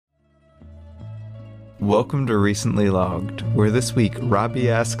Welcome to Recently Logged, where this week Robbie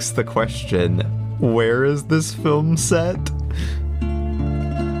asks the question, where is this film set?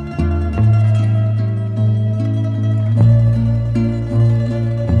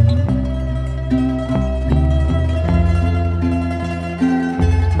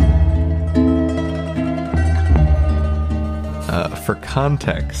 For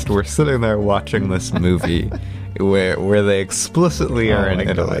context, we're sitting there watching this movie where they explicitly are in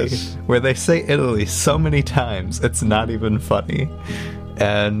Italy, where they say Italy so many times it's not even funny,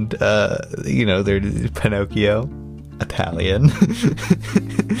 and they're Pinocchio, Italian.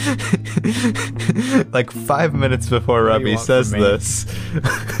 Like 5 minutes before Robbie says this,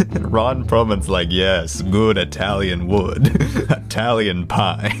 Ron Perlman's like, yes, good Italian wood, Italian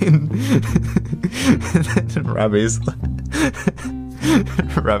pine. And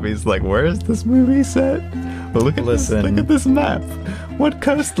Robbie's like, where is this movie set? Well, look at this map. What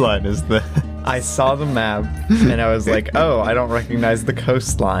coastline is that? I saw the map and I was like, oh, I don't recognize the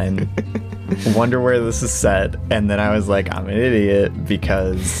coastline. Wonder where this is set. And then I was like, I'm an idiot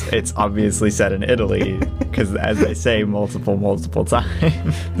because it's obviously set in Italy. Because as they say multiple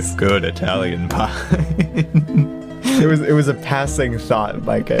times. Good Italian pine. It was a passing thought,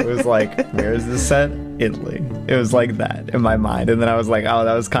 Micah. It was like, where is this set? Italy. It was like that in my mind. And then I was like, oh,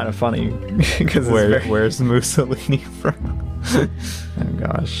 that was kind of funny. Because where's Mussolini from? Oh,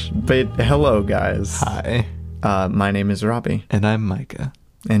 gosh. But hello, guys. Hi. My name is Robbie. And I'm Micah.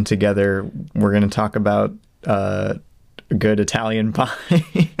 And together, we're going to talk about good Italian pie.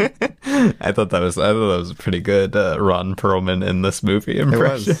 I thought that was a pretty good Ron Perlman in this movie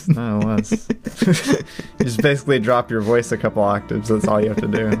impression. It was. You just basically drop your voice a couple octaves. That's all you have to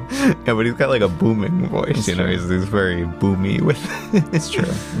do. Yeah, but he's got like a booming voice. He's very boomy with it. It's true.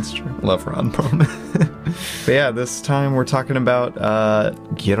 Love Ron Perlman. But yeah, this time we're talking about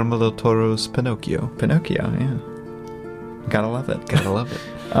Guillermo del Toro's Pinocchio. Pinocchio, yeah. Gotta love it.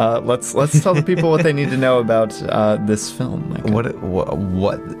 Let's tell the people what they need to know about this film. What?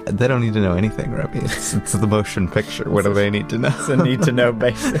 They don't need to know anything, Robbie. It's the motion picture. What do they need to know? It's a need to know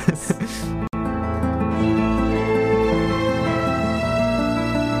basis.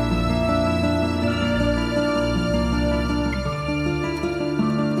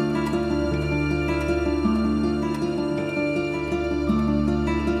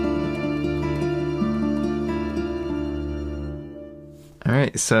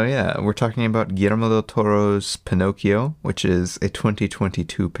 Alright, so yeah, we're talking about Guillermo del Toro's Pinocchio, which is a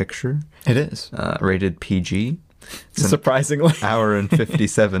 2022 picture. It is. Rated PG. Surprisingly. Hour and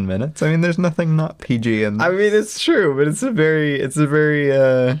 57 minutes. I mean, there's nothing not PG in this. I mean, it's true, but it's a very,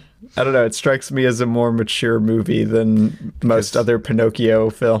 I don't know, it strikes me as a more mature movie than most other Pinocchio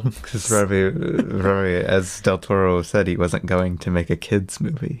films. Because Robbie, as Del Toro said, he wasn't going to make a kids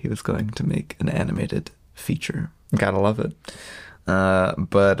movie. He was going to make an animated feature. Gotta love it.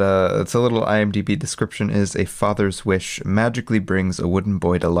 But it's a little IMDb description is a father's wish magically brings a wooden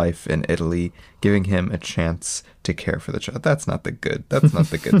boy to life in Italy, giving him a chance to care for the child. That's not the good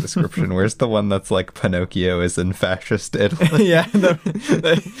description. Where's the one that's like Pinocchio is in fascist Italy? Yeah,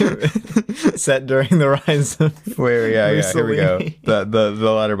 set during the rise of here we go.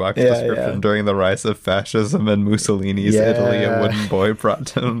 The letterbox description. During the rise of fascism in Mussolini's Italy, a wooden boy brought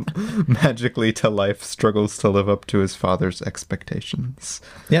him magically to life struggles to live up to his father's expectations.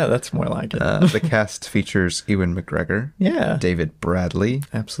 Yeah, that's more like it. The cast features Ewan McGregor, David Bradley,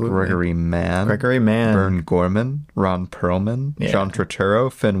 absolutely, Gregory Mann, Vern Gorman, Ron Perlman, John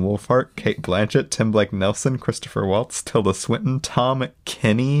Turturro, Finn Wolfhard, Kate Blanchett, Tim Blake Nelson, Christopher Waltz, Tilda Swinton, Tom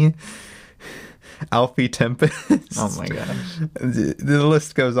Kenny, Alfie Tempest. Oh my gosh, the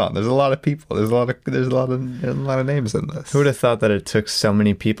list goes on. There's a lot of people. There's a lot of names in this. Who would have thought that it took so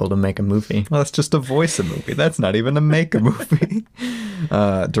many people to make a movie? Well, that's just to voice a movie. That's not even to make a movie.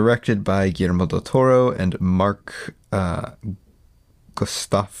 Directed by Guillermo del Toro and Mark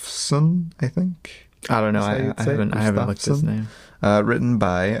Gustafsson, I think. I don't know. I haven't looked his name. Written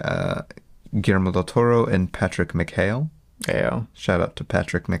by Guillermo del Toro and Patrick McHale. Ayo. Shout out to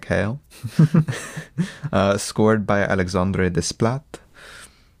Patrick McHale. Scored by Alexandre Desplat.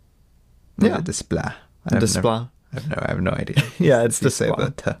 Desplat. Desplat. I have no idea. Yeah, it's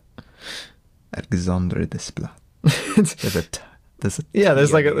Desplat. Alexandre Desplat.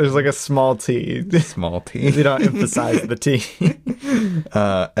 There's like a small T. Small T. You don't emphasize the T.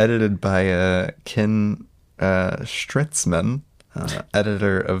 Edited by Ken Stritzman,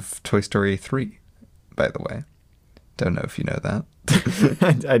 editor of Toy Story 3, by the way. Don't know if you know that.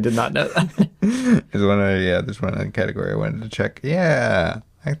 I did not know that. There's one category I wanted to check. I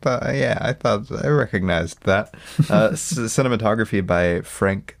thought I recognized that. Cinematography by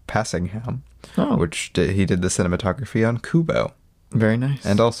Frank Passingham. he did the cinematography on Kubo. Very nice.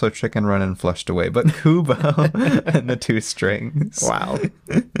 And also Chicken Run and Flushed Away, but Kubo and the Two Strings. Wow.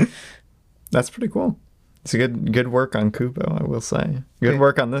 That's pretty cool. It's a good work on Kubo, I will say. Good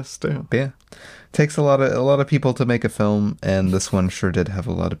work on this too. Yeah. Takes a lot of people to make a film, and this one sure did have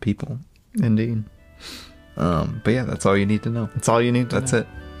a lot of people. Indeed. But yeah, that's all you need to know. That's all you need to know. That's it.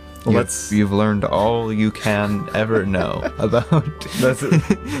 Well, you've learned all you can ever know about. That's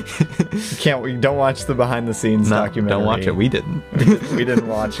it. You don't watch the behind the scenes documentary. Don't watch it. We didn't. We didn't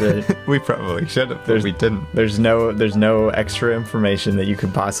watch it. We probably should have, but we didn't. There's no extra information that you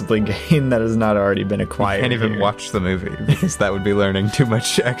could possibly gain that has not already been acquired. You can't even watch the movie because that would be learning too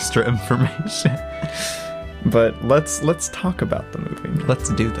much extra information. But let's talk about the movie. Let's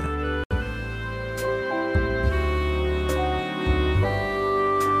do that.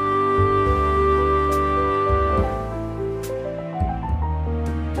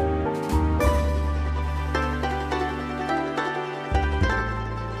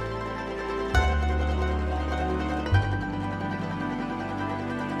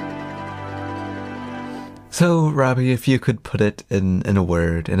 So, Robbie, if you could put it in a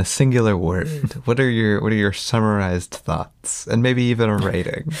word, in a singular word, what are your summarized thoughts, and maybe even a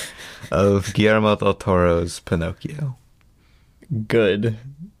rating, of Guillermo del Toro's Pinocchio? Good.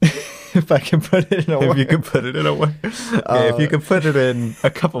 If I can put it in a word. If you could put it in a word. Okay, if you could put it in a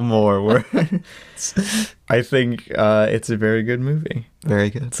couple more words. I think it's a very good movie. Very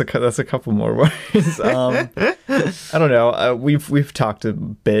good. That's a couple more words. I don't know. We've talked a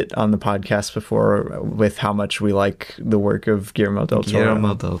bit on the podcast before with how much we like the work of Guillermo del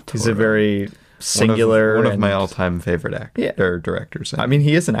Toro. He's a very singular. One of my all-time favorite directors. I mean,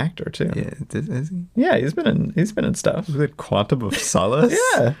 he is an actor too. Yeah, is he? Yeah, he's been in stuff. Was it Quantum of Solace?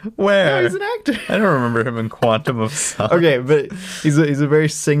 Yeah. Where? No, he's an actor. I don't remember him in Quantum of Solace. Okay, but he's a very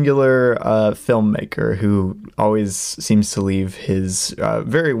singular filmmaker who always seems to leave his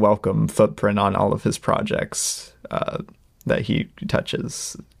very welcome footprint on all of his projects that he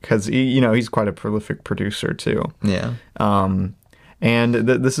touches, because he's quite a prolific producer too. Yeah. And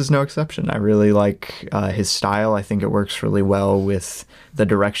this is no exception. I really like his style. I think it works really well with the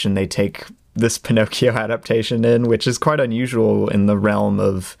direction they take this Pinocchio adaptation in, which is quite unusual in the realm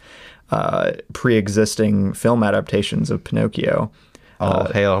of pre-existing film adaptations of Pinocchio. All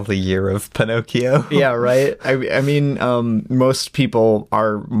hail the year of Pinocchio. Yeah, right. I mean, most people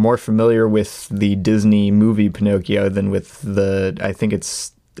are more familiar with the Disney movie Pinocchio than with I think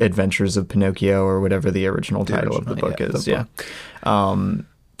it's Adventures of Pinocchio or whatever the original title of the book is. Yeah.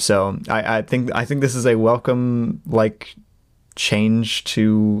 So I think this is a welcome change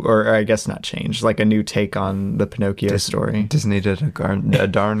to, or I guess not change, like a new take on the Pinocchio story. Disney did a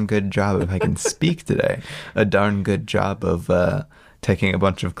darn good job, if I can speak today, a darn good job of taking a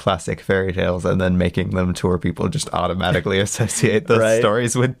bunch of classic fairy tales and then making them to where people just automatically associate those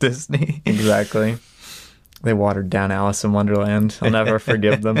stories with Disney. Exactly. They watered down Alice in Wonderland. I'll never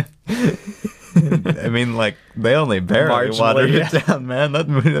forgive them. I mean, they only barely watered it down, man.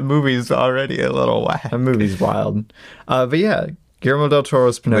 The movie's already a little whack. The movie's wild. But yeah, Guillermo del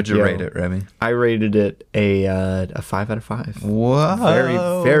Toro's Pinocchio. What'd you rate it, Remy? I rated it a 5 out of 5. Whoa. Very,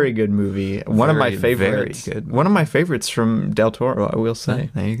 very good movie. One of my favorites. Very good. One of my favorites from del Toro, I will say.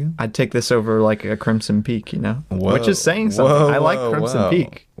 There you go. I'd take this over a Crimson Peak, Whoa. Which is saying something. I like Crimson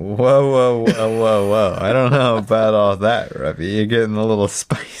Peak. Whoa. I don't know about all that, Remy. You're getting a little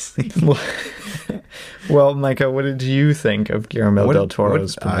spicy. Well, Micah, what did you think of Guillermo del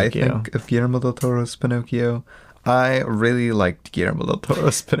Toro's Pinocchio? I think of Guillermo del Toro's Pinocchio. I really liked Guillermo del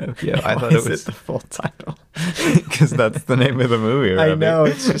Toro's Pinocchio. I thought it was the full title, because that's the name of the movie. Right? I know,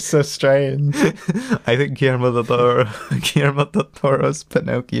 it's just so strange. I think Guillermo del Toro's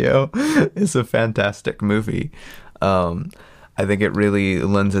Pinocchio is a fantastic movie. I think it really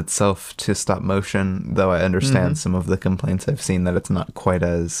lends itself to stop motion, though I understand some of the complaints I've seen that it's not quite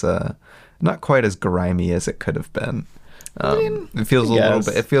as grimy as it could have been. It feels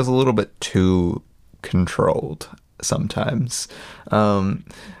a little bit too controlled sometimes.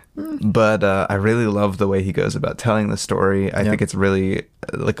 But I really love the way he goes about telling the story. I think it's really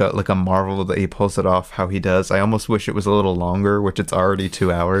like a marvel that he pulls it off how he does. I almost wish it was a little longer, which it's already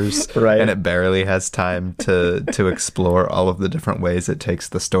 2 hours, right? And it barely has time to explore all of the different ways it takes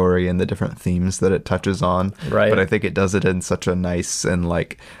the story and the different themes that it touches on. Right. But I think it does it in such a nice and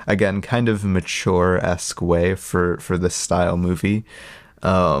again kind of mature-esque way for this style movie.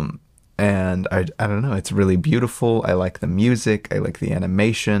 And I don't know, it's really beautiful. I like the music, I like the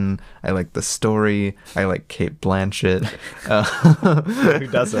animation, I like the story, I like Cate Blanchett. Who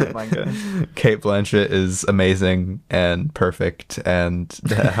doesn't, Micah? Cate Blanchett is amazing and perfect. And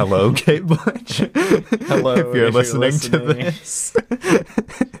hello, Cate Blanchett. Hello, if you're listening to this.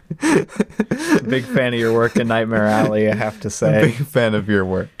 Big fan of your work in Nightmare Alley, I have to say. Big fan of your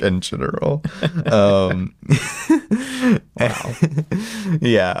work in general. Wow.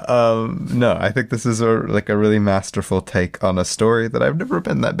 Yeah. No, I think this is a really masterful take on a story that I've never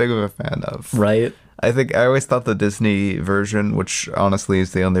been that big of a fan of. Right. I think I always thought the Disney version, which honestly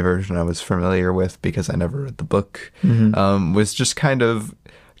is the only version I was familiar with because I never read the book, was just kind of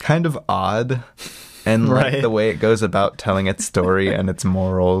odd. And like the way it goes about telling its story and its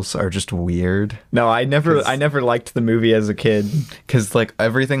morals are just weird. No, I never liked the movie as a kid. Because like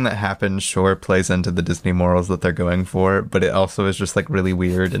everything that happens sure plays into the Disney morals that they're going for, but it also is just like really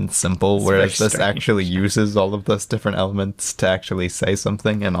weird and simple, whereas this actually uses all of those different elements to actually say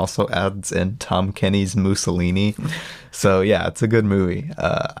something and also adds in Tom Kenny's Mussolini. So yeah, it's a good movie.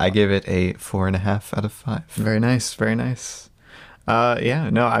 I give it a 4.5 out of 5. Very nice, very nice. Yeah,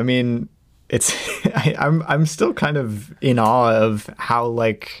 no, I mean, it's I'm still kind of in awe of how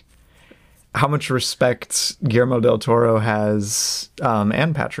much respect Guillermo del Toro has,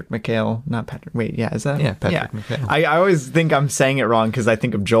 and Patrick McHale. Not Patrick. Wait, yeah, is that? Yeah, Patrick McHale. I always think I'm saying it wrong because I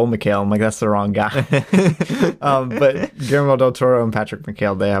think of Joel McHale. I'm like, that's the wrong guy. But Guillermo del Toro and Patrick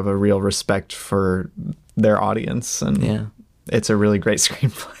McHale, they have a real respect for their audience, and it's a really great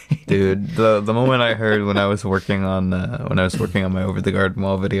screenplay. Dude, the moment I heard when I was working on my Over the Garden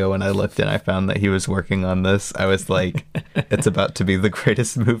Wall video, and I looked and I found that he was working on this, I was like, it's about to be the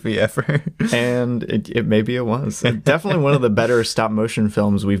greatest movie ever. And it maybe it was. Definitely one of the better stop motion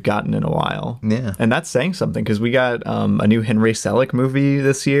films we've gotten in a while. Yeah. And that's saying something because we got a new Henry Selick movie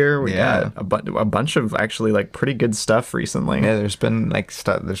this year. We got a bunch of actually like pretty good stuff recently. Yeah, there's been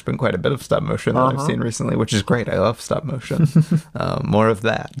quite a bit of stop motion that I've seen recently, which is great. I love stop motion. More of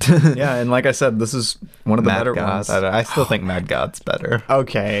that. Yeah, and like I said, this is one of the better ones. I still think Mad God's better.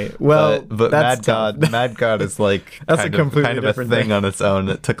 Okay, well, but Mad God is like that's kind of a thing on its own.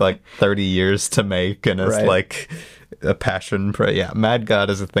 It took like 30 years to make, and it's like a passion. Mad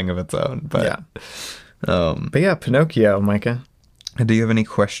God is a thing of its own. But yeah, Pinocchio, Micah. Do you have any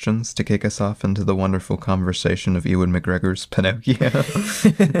questions to kick us off into the wonderful conversation of Ewan McGregor's Pinocchio?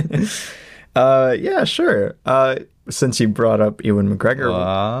 Yeah, sure. Since you brought up Ewan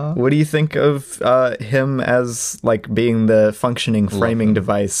McGregor, what do you think of him as like being the functioning framing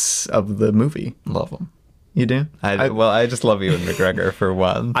device of the movie? Love him. You do? I just love Ewan McGregor for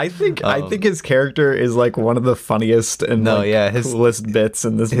one. I think his character is like one of the funniest and coolest bits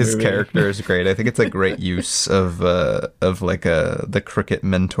in this movie. His character is great. I think it's a great use of like the cricket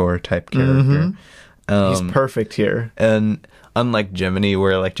mentor type character. He's perfect here. And unlike Jiminy,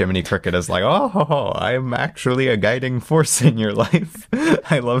 where like Jiminy Cricket is like, oh, I'm actually a guiding force in your life.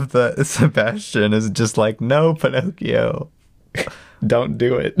 I love that Sebastian is just like, no, Pinocchio. Don't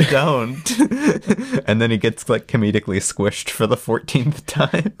do it. Don't. And then he gets like comedically squished for the 14th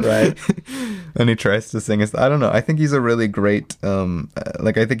time. Right. And he tries to sing his, I don't know. I think he's a really great, I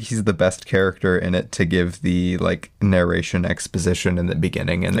think he's the best character in it to give the like narration exposition in the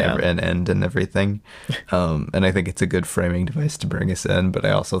beginning and end and everything. And I think it's a good framing device to bring us in. But I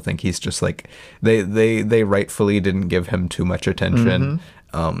also think he's just like, they rightfully didn't give him too much attention.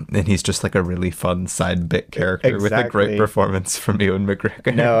 And he's just like a really fun side bit character with a great performance from Ewan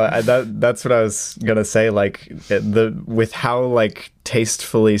McGregor. No, that's what I was gonna say. Like with how like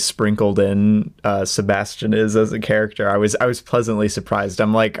tastefully sprinkled in Sebastian is as a character, I was pleasantly surprised.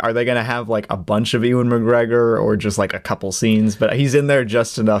 I'm like, are they gonna have like a bunch of Ewan McGregor or just like a couple scenes? But he's in there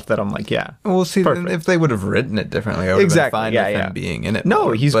just enough that I'm like, yeah. Well, see, if they would have written it differently, I would have been fine with him being in it.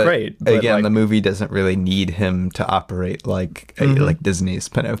 No, he's great. But again, like, the movie doesn't really need him to operate like like Disney's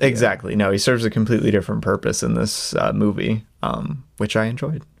Pinocchio. Exactly. No, he serves a completely different purpose in this movie, which I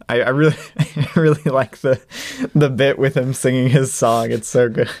enjoyed. I really like the bit with him singing his song. It's so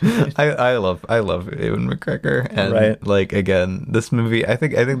good. I love Ewan McGregor, and like again, this movie. I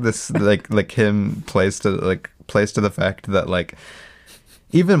think this like him plays to the fact that like.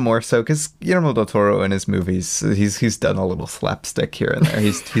 Even more so because Guillermo del Toro in his movies, he's done a little slapstick here and there.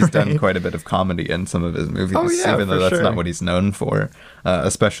 He's done quite a bit of comedy in some of his movies, even though that's not what he's known for.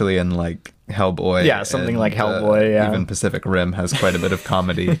 Especially in like Hellboy. Yeah, something like Hellboy. Yeah, even Pacific Rim has quite a bit of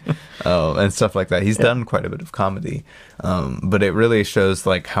comedy and stuff like that. He's done quite a bit of comedy, but it really shows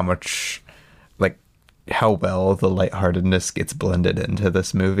like how much. How well the lightheartedness gets blended into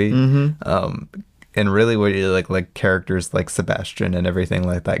this movie. and really what you like characters like Sebastian and everything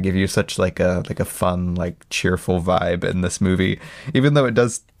like that give you such like a fun, like cheerful vibe in this movie, even though it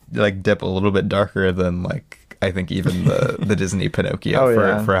does like dip a little bit darker than like I think even the Disney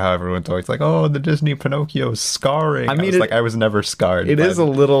Pinocchio for how everyone's always like, oh, the Disney Pinocchio is scarring. I mean, I was never scarred. It is a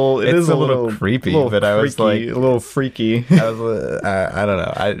little creepy, but I was like a little freaky. I don't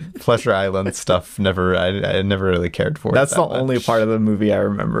know. Pleasure Island stuff I never really cared for. That's the only part of the movie I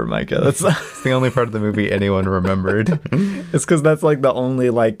remember, Micah. That's the only part of the movie anyone remembered. It's because that's like the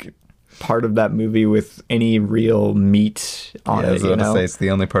only like part of that movie with any real meat on it. I was about to say it's the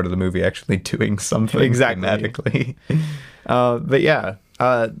only part of the movie actually doing something thematically. But yeah,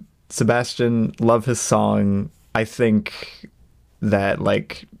 Sebastian, love his song. I think that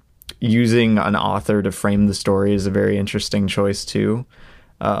like using an author to frame the story is a very interesting choice too.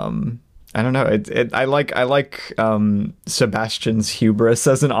 I don't know. I like Sebastian's hubris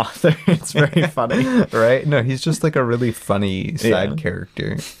as an author. It's very funny, right? No, he's just like a really funny side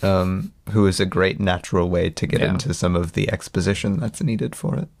character, who is a great natural way to get into some of the exposition that's needed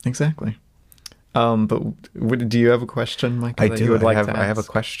for it. Exactly. But do you have a question, Mike? I do. I have a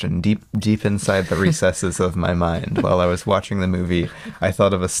question deep inside the recesses of my mind. While I was watching the movie, I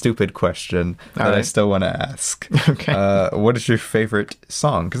thought of a stupid question that I still want to ask. Okay. What is your favorite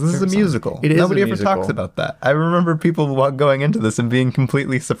song? Because this is a musical. It is. Nobody ever talks about that. I remember people going into this and being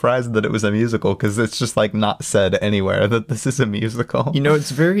completely surprised that it was a musical because it's just like not said anywhere that this is a musical. You know,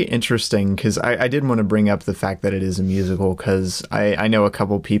 it's very interesting because I did want to bring up the fact that it is a musical because I know a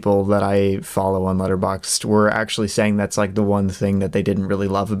couple people that I follow on Letterboxd were actually saying that's like the one thing that they didn't really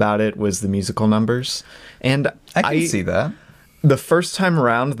love about it was the musical numbers. And I can see that. The first time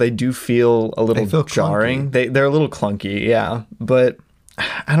around, they do feel a little jarring. They're a little clunky, yeah. But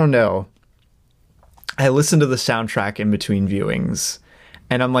I don't know. I listened to the soundtrack in between viewings,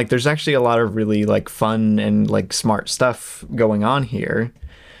 and I'm like, there's actually a lot of really like fun and like smart stuff going on here.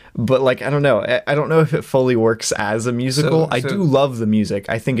 But like, I don't know if it fully works as a musical. I do love the music.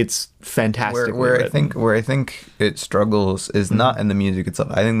 I think it's fantastic. Where I think it struggles is not in the music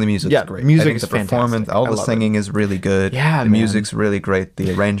itself. I think the music's great. Music is the fantastic. Performance, all the singing is really good. Yeah, the music's really great.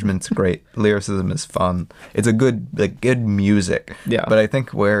 The arrangement's great. Lyricism is fun. It's a good music. Yeah. But I think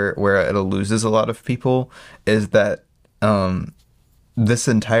where it loses a lot of people is that this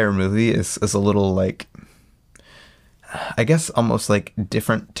entire movie is a little like, I guess almost like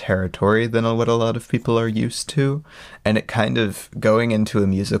different territory than what a lot of people are used to. And it kind of, going into a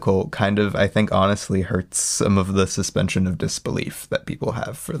musical kind of, I think honestly hurts some of the suspension of disbelief that people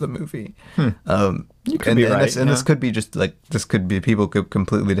have for the movie. You could be right. This could be just like, people could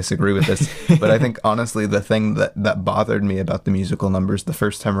completely disagree with this. But I think honestly, the thing that bothered me about the musical numbers the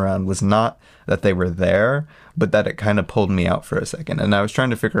first time around was not that they were there, but that it kind of pulled me out for a second. And I was trying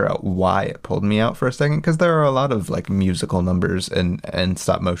to figure out why it pulled me out for a second, because there are a lot of like musical numbers and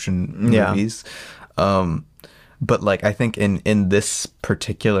stop motion movies. But like, I think in this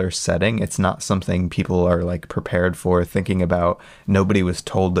particular setting, it's not something people are like prepared for, thinking about. Nobody was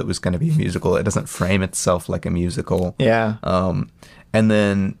told that it was going to be a musical. It doesn't frame itself like a musical. Yeah. And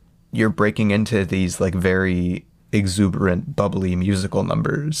then you're breaking into these like very exuberant, bubbly musical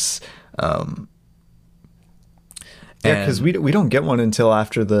numbers. Because we don't get one until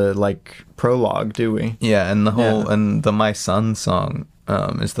after the like prologue, do we? Yeah, and the whole and the My Son song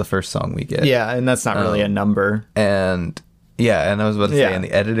is the first song we get. Yeah, and that's not really a number. And I was about to say, and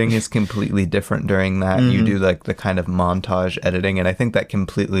the editing is completely different during that. You do like the kind of montage editing, and I think that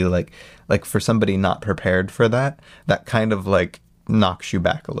completely like for somebody not prepared for that kind of like knocks you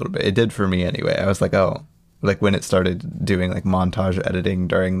back a little bit. It did for me anyway. I was like, oh. Like when it started doing like montage editing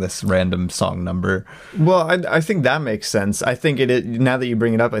during this random song number. Well, I think that makes sense. I think it is, now that you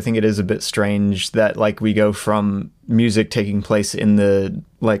bring it up, I think it is a bit strange that like we go from music taking place in the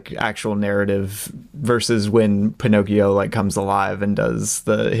like actual narrative versus when Pinocchio like comes alive and does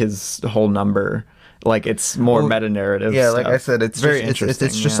his whole number. Like it's more meta narrative. Yeah, stuff. Like I said, it's very interesting.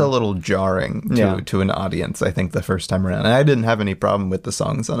 It's just a little jarring to an audience, I think, the first time around. And I didn't have any problem with the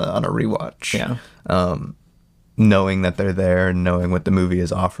songs on a rewatch. Yeah. Knowing that they're there and knowing what the movie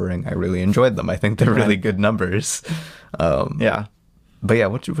is offering, I really enjoyed them. I think they're really good numbers. Yeah. But yeah,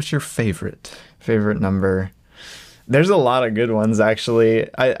 what's your favorite number? There's a lot of good ones, actually.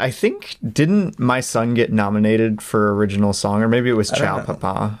 I think, didn't My Son get nominated for original song? Or maybe it was Ciao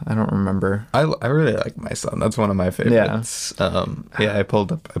Papa. I don't remember. I really like My Son. That's one of my favorites. Yeah. I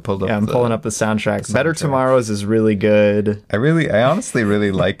pulled up. Yeah, I'm pulling up the soundtrack. Better Tomorrows is really good. I honestly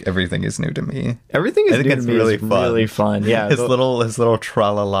really like Everything Is New to Me. Everything Is New to Me is really fun. Yeah. His little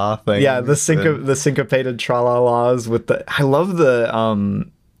tra-la-la thing. Yeah, the syncopated tra-la-las with the... I love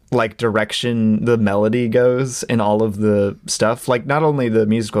the... like direction the melody goes in all of the stuff. Like not only the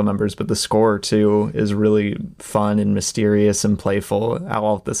musical numbers, but the score too is really fun and mysterious and playful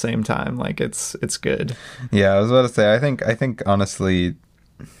all at the same time. Like it's good. Yeah, I was about to say, I think honestly,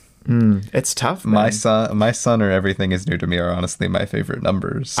 it's tough, man. My son or Everything Is New to Me are honestly my favorite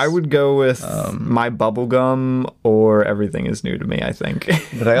numbers. I would go with My Bubblegum or Everything Is New to Me, I think.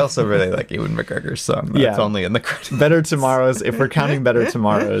 But I also really like Ewan McGregor's song. That's only in the credits. Better Tomorrows. If we're counting Better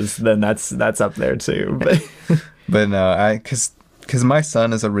Tomorrows, then that's up there too. But no, because My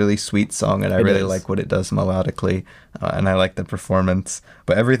Son is a really sweet song, and I really like what it does melodically, and I like the performance.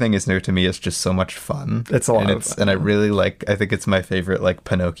 But Everything Is New to Me is just so much fun. It's a lot of fun. And I really like, I think it's my favorite, like,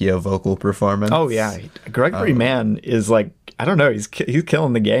 Pinocchio vocal performance. Oh, yeah. Gregory Mann is, like, I don't know, he's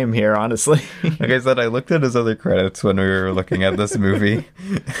killing the game here, honestly. Like I said, I looked at his other credits when we were looking at this movie,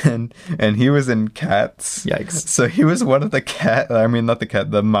 and he was in Cats. Yikes. So he was one of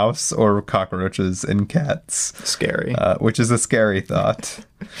the mouse or cockroaches in Cats. Scary. Which is a scary thought.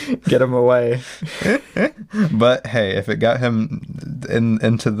 Get him away. But hey, if it got him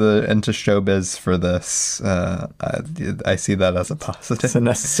into showbiz for this, I see that as a positive. It's a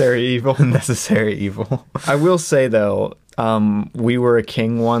necessary evil. Necessary evil. I will say though, We Were a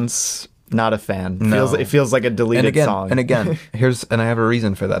King Once, not a fan. No. It feels like a deleted song. And again, I have a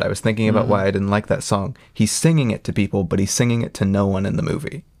reason for that. I was thinking about why I didn't like that song. He's singing it to people, but he's singing it to no one in the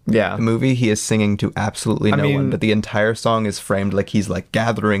movie. Yeah. The movie, he is singing to absolutely no one, but the entire song is framed like he's like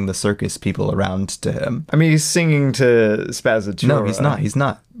gathering the circus people around to him. I mean, he's singing to Spazzatura. No, he's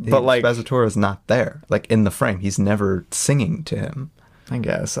not. But like, Spazzatura is not there. Like in the frame, he's never singing to him. I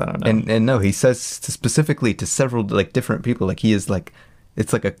guess, I don't know. And no, he says specifically to several like different people, like he is like,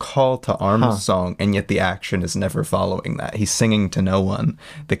 it's like a call to arms song, and yet the action is never following that. He's singing to no one.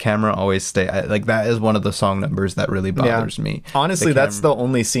 The camera always like that is one of the song numbers that really bothers me. Honestly, that's the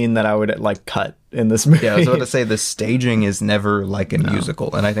only scene that I would like cut in this movie. Yeah, I was about to say the staging is never like a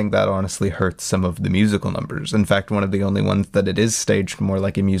musical, and I think that honestly hurts some of the musical numbers. In fact, one of the only ones that it is staged more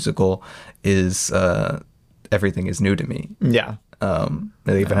like a musical is Everything Is New to Me. Yeah.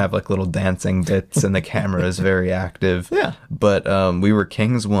 They even have like little dancing bits, and the camera is very active. Yeah. But We Were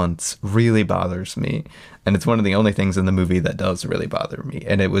Kings Once really bothers me, and it's one of the only things in the movie that does really bother me.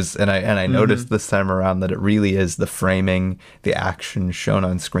 And I noticed this time around that it really is the framing, the action shown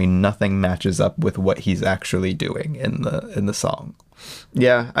on screen. Nothing matches up with what he's actually doing in the song.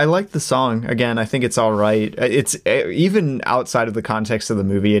 Yeah, I like the song. Again, I think it's all right. It's even outside of the context of the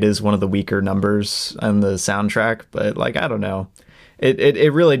movie, it is one of the weaker numbers on the soundtrack. But like, I don't know,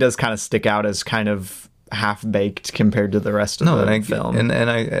 it really does kind of stick out as kind of half baked compared to the rest of the film. And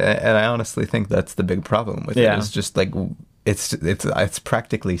I honestly think that's the big problem with it. It's just like it's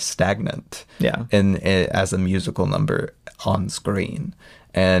practically stagnant. Yeah, as a musical number on screen.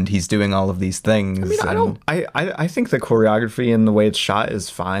 And he's doing all of these things. I mean, I think the choreography and the way it's shot is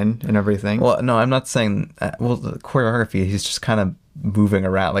fine and everything. Well, no, I'm not saying. The choreography, he's just kind of moving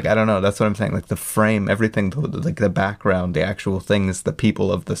around. Like, I don't know. That's what I'm saying. Like the frame, everything, like the background, the actual things, the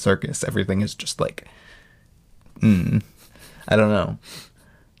people of the circus, everything is just like, I don't know.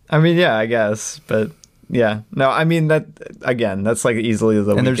 I mean, yeah, I guess, but. Yeah, no, I mean that again. That's like easily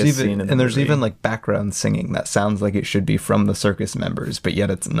the weakest scene in the movie. And there's even like background singing that sounds like it should be from the circus members, but yet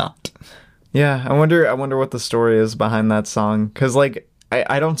it's not. Yeah, I wonder what the story is behind that song, because like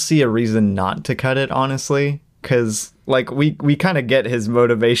I don't see a reason not to cut it, honestly. Because like we kind of get his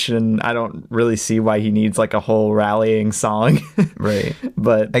motivation. I don't really see why he needs like a whole rallying song. Right.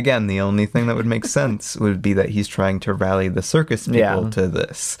 But again, the only thing that would make sense would be that he's trying to rally the circus people to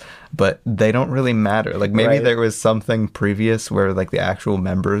this. But they don't really matter. Like maybe there was something previous where like the actual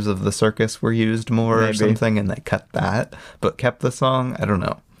members of the circus were used more or something, and they cut that but kept the song. I don't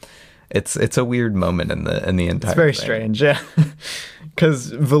know. It's a weird moment in the entire. It's very thing. strange, yeah.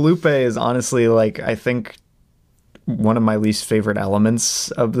 Because Volpe is honestly like, I think, one of my least favorite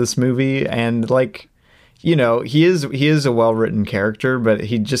elements of this movie, and like, you know, he is a well-written character, but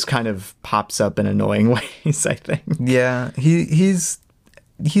he just kind of pops up in annoying ways, I think. Yeah, he's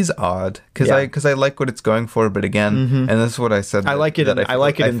odd because I like what it's going for, but again, and this is what I said. I like it.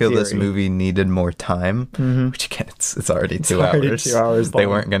 I feel this movie needed more time, which again, it's already 2 hours. Already 2 hours long. They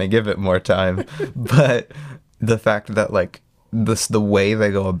weren't going to give it more time, but the fact that like the way they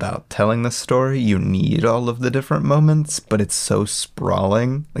go about telling the story, you need all of the different moments, but it's so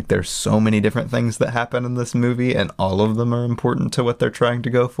sprawling. Like there's so many different things that happen in this movie, and all of them are important to what they're trying to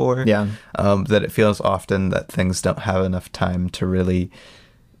go for. Yeah. That it feels often that things don't have enough time to really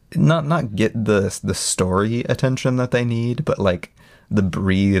not get the story attention that they need, but like the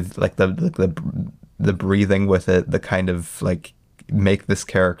breathe, like the breathing with it, the kind of like make this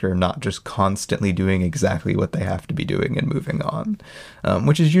character not just constantly doing exactly what they have to be doing and moving on,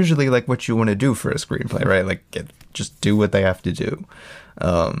 which is usually like what you want to do for a screenplay, right? Like just do what they have to do.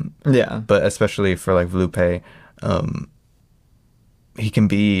 But especially for like Volpe, he can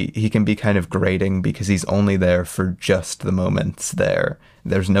be kind of grating because he's only there for just the moments there.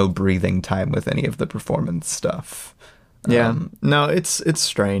 There's no breathing time with any of the performance stuff. No, it's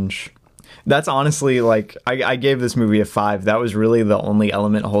strange. That's honestly, like, I gave this movie a 5. That was really the only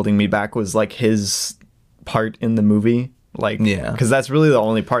element holding me back, was like his part in the movie. Like, because that's really the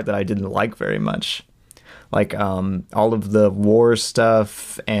only part that I didn't like very much. Like, all of the war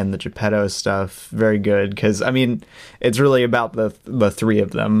stuff and the Geppetto stuff, very good. Because, I mean, it's really about the three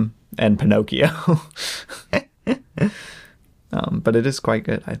of them and Pinocchio. But it is quite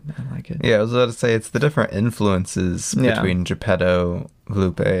good. I like it. Yeah, I was about to say, it's the different influences between Geppetto,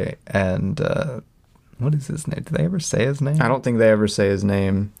 Volpe, and what is his name? Did they ever say his name? I don't think they ever say his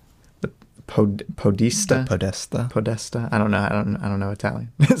name. The Podesta. Podesta. I don't know. I don't know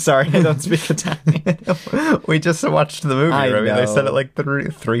Italian. Sorry, I don't speak Italian. We just watched the movie. I mean, they said it like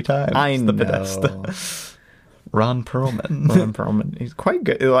three times. I know. The Podesta. Ron Perlman. He's quite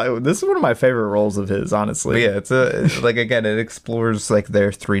good. This is one of my favorite roles of his, honestly. But yeah, it's like, again, it explores like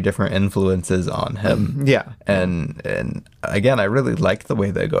their three different influences on him. And again, I really like the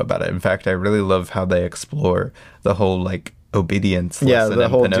way they go about it. In fact, I really love how they explore the whole like obedience lesson the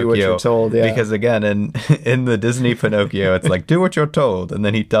in whole Pinocchio, do what you're told, because again in the Disney Pinocchio, it's like do what you're told, and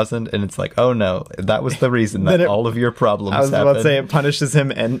then he doesn't, and it's like, oh no, that was the reason that all of your problems I was happened. about to say, it punishes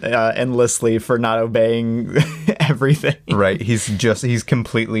him endlessly for not obeying everything. Right, he's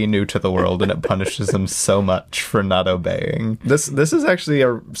completely new to the world, and it punishes him so much for not obeying. This is actually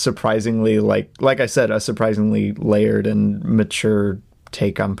a surprisingly, like I said, a surprisingly layered and mature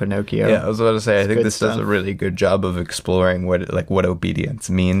take on Pinocchio. Yeah, I was about to say, I think this does a really good job of exploring what obedience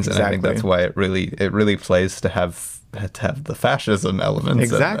means, and I think that's why it really plays to have the fascism elements.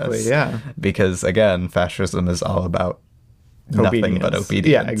 Exactly, yeah. Because again, fascism is all about nothing but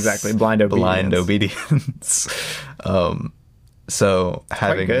obedience. Yeah, exactly. Blind obedience. So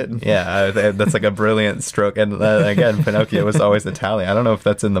having good. That's like a brilliant stroke. And again, Pinocchio was always Italian. I don't know if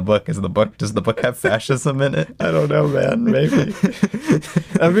that's in the book. Does the book have fascism in it? I don't know, man. Maybe.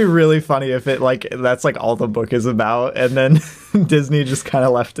 That'd be really funny if that's like all the book is about, and then Disney just kind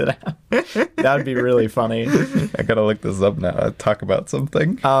of left it out. That'd be really funny. I gotta look this up now. I'll talk about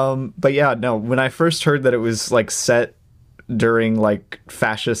something. But yeah, no. When I first heard that it was like set during like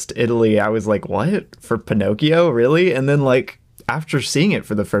fascist Italy, I was like, what? For Pinocchio, really? And then like, after seeing it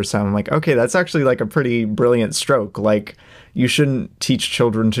for the first time, I'm like, okay, that's actually like a pretty brilliant stroke. Like, you shouldn't teach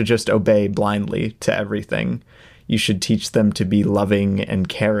children to just obey blindly to everything. You should teach them to be loving and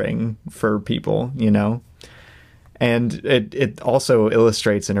caring for people, you know? And it also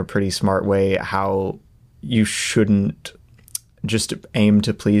illustrates in a pretty smart way how you shouldn't just aim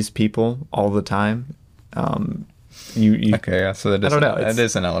to please people all the time. Okay, yeah, so that is, I don't know, that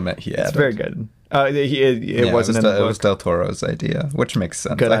is an element he added. It's very good. It wasn't in the book. It was Del Toro's idea, which makes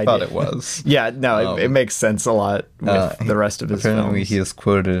sense. I thought it was. Yeah, no, it makes sense a lot with the rest of his apparently films. He is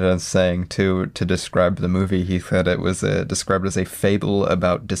quoted as saying, to describe the movie, he said it was described as a fable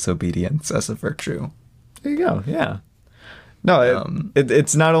about disobedience as a virtue. There you go, yeah. No,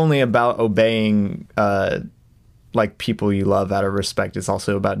 it's not only about obeying like people you love out of respect, it's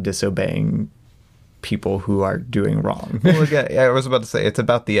also about disobeying people who are doing wrong. Well, again, I was about to say, it's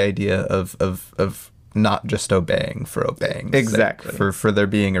about the idea of not just obeying for obeying. Exactly. For there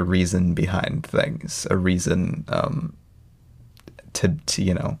being a reason behind things, a reason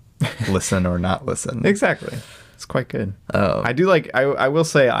to listen or not listen. Exactly. It's quite good. I will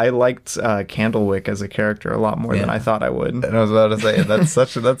say I liked Candlewick as a character a lot more than I thought I would. And I was about to say, that's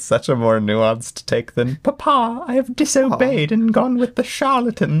such a more nuanced take than, Papa, I have disobeyed and gone with the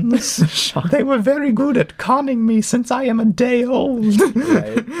charlatans. They were very good at conning me since I am a day old.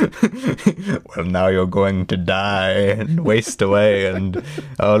 Right. Well, now you're going to die and waste away, and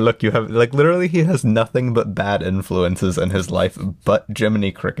oh look, you have, like, literally he has nothing but bad influences in his life but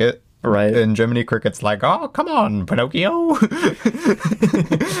Jiminy Cricket. Right. And Jiminy Cricket's like, oh, come on, Pinocchio.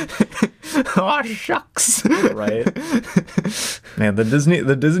 Oh, shucks. Right. Man,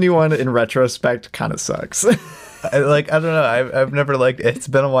 the Disney one in retrospect kind of sucks. I don't know. I've never liked. It's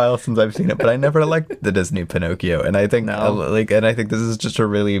been a while since I've seen it, but I never liked the Disney Pinocchio, and I think and I think this is just a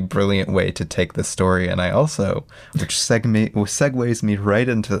really brilliant way to take the story. And I also, which segues me right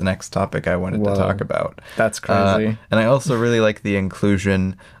into the next topic I wanted to talk about. That's crazy. And I also really like the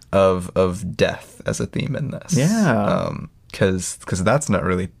inclusion of death as a theme in this. Yeah. Because that's not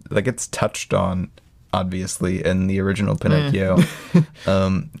really, like, it's touched on obviously, in the original Pinocchio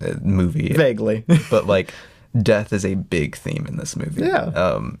movie. Vaguely. But, like, death is a big theme in this movie.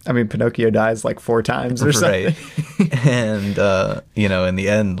 Yeah. I mean, Pinocchio dies like 4 times or something. Right. And, you know, in the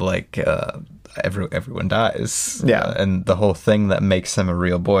end, like, everyone dies. Yeah. And the whole thing that makes him a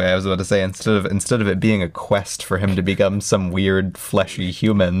real boy, I was about to say, instead of it being a quest for him to become some weird fleshy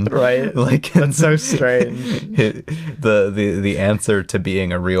human, right? Like, that's so strange. The answer to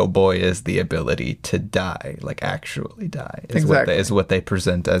being a real boy is the ability to die, like actually die. Exactly. Is what they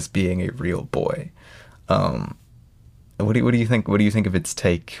present as being a real boy. What do you think? What do you think of its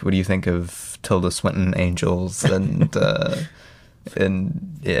take? What do you think of Tilda Swinton Angels and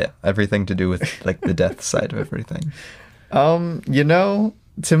yeah, everything to do with like the death side of everything? You know,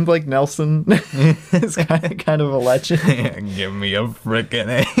 Tim Blake Nelson is kind of a legend. Give me a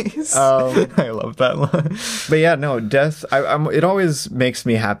frickin' ace. I love that line. But yeah, no, death. It always makes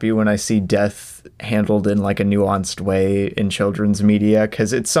me happy when I see death handled in like a nuanced way in children's media,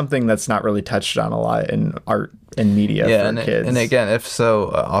 because it's something that's not really touched on a lot in art and media for kids. And again, if so,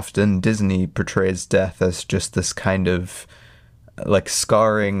 often Disney portrays death as just this kind of like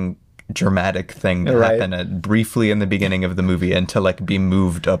scarring, dramatic thing to happen briefly in the beginning of the movie and to like be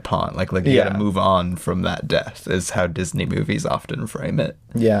moved upon, like you gotta move on from that death, is how Disney movies often frame it.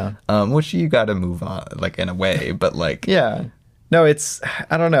 Yeah. Which you gotta move on, like, in a way, but like, yeah, no,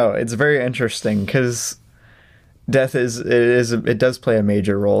 I don't know, it's very interesting because death it does play a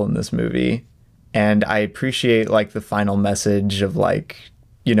major role in this movie, and I appreciate like the final message of like,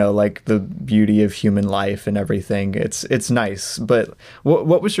 you know, like the beauty of human life and everything. It's nice. But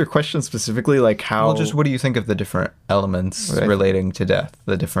what was your question specifically? Like how? Well, just what do you think of the different elements relating to death?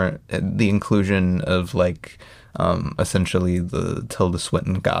 The inclusion of like, essentially the Tilda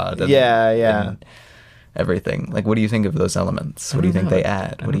Swinton god. And everything. Like, what do you think of those elements? What do you think they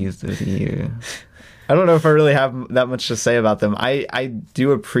add? What do you? I don't know if I really have that much to say about them. I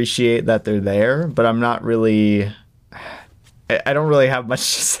do appreciate that they're there, but I'm not really. I don't really have much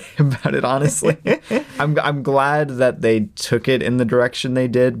to say about it, honestly. I'm glad that they took it in the direction they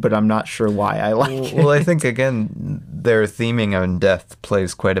did, but I'm not sure why I like it. Well, I think, again, their theming on death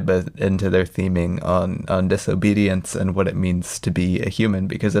plays quite a bit into their theming on disobedience and what it means to be a human,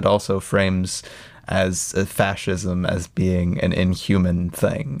 because it also frames as fascism as being an inhuman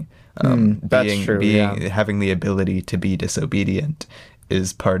thing. That's true. Having the ability to be disobedient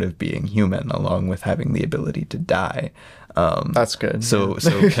is part of being human, along with having the ability to die. That's good. So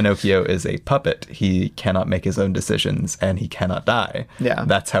Pinocchio is a puppet. He cannot make his own decisions, and he cannot die. Yeah.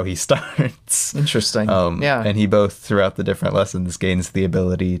 That's how he starts. Interesting. Yeah. And he both, throughout the different lessons, gains the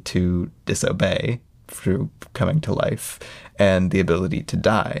ability to disobey through coming to life, and the ability to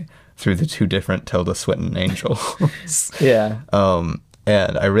die through the 2 different Tilda Swinton Angels. Yeah.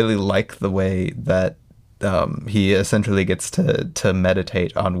 And I really like the way that he essentially gets to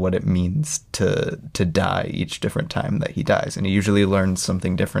meditate on what it means to die each different time that he dies, and he usually learns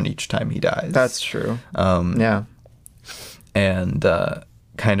something different each time he dies. That's true. Yeah, and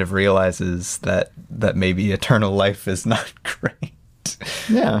kind of realizes that maybe eternal life is not great.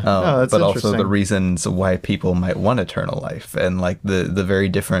 Yeah, that's but also the reasons why people might want eternal life, and like the very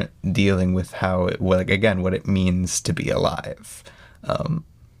different dealing with how what it means to be alive.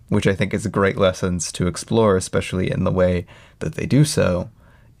 Which I think is great lessons to explore, especially in the way that they do so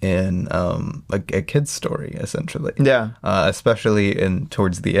in a kid's story, essentially. Yeah. Especially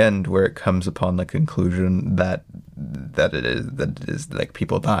towards the end, where it comes upon the conclusion that it is like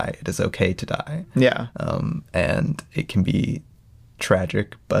people die. It is okay to die. Yeah. And it can be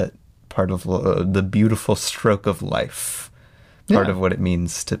tragic, but part of the beautiful stroke of life. Part of what it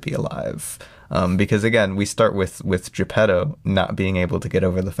means to be alive. Because again, we start with Geppetto not being able to get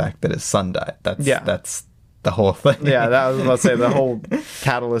over the fact that his son died. That's the whole thing. Yeah, that was about to say, the whole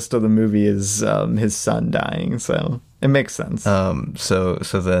catalyst of the movie is his son dying, so it makes sense. So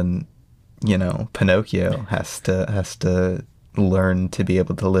then, you know, Pinocchio has to learn to be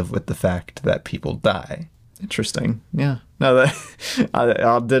able to live with the fact that people die. Interesting. Yeah. No,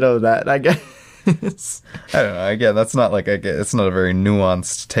 I'll ditto that, I guess. I don't know. Again, that's not it's not a very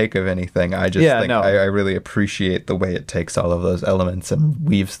nuanced take of anything. I just think I really appreciate the way it takes all of those elements and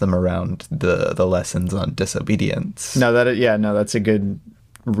weaves them around the lessons on disobedience. That's a good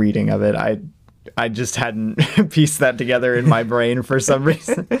reading of it. I just hadn't pieced that together in my brain for some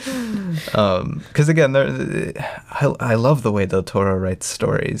reason. Because again, I love the way Del Toro writes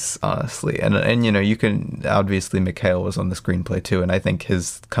stories, honestly, and you know, you can obviously Mikhail was on the screenplay too, and I think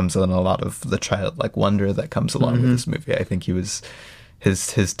his comes on a lot of the childlike wonder that comes along with this movie. I think he was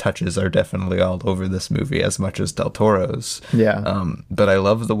his touches are definitely all over this movie as much as Del Toro's. Yeah. But I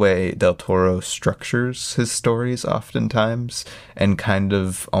love the way Del Toro structures his stories oftentimes, and kind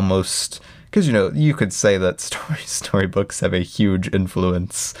of almost, because, you know, you could say that storybooks have a huge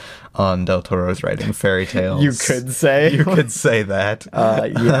influence on Del Toro's writing fairy tales. You could say. You could say that.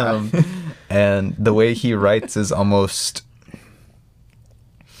 Yeah. And the way he writes is almost...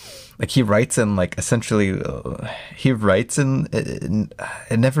 like, he writes in, like, essentially, he writes in,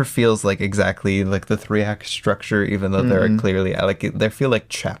 it never feels like exactly like the 3-act structure, even though there are clearly, like, they feel like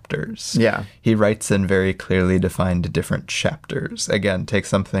chapters. Yeah. He writes in very clearly defined different chapters. Again, take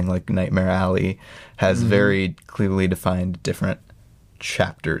something like Nightmare Alley, has very clearly defined different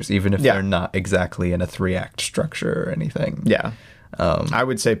chapters, even if they're not exactly in a 3-act structure or anything. Yeah. I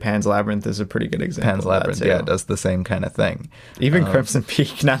would say Pan's Labyrinth is a pretty good example. Pan's Labyrinth, it does the same kind of thing. Even Crimson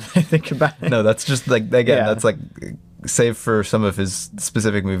Peak, now that I think about it. No, that's just like, again, that's like, save for some of his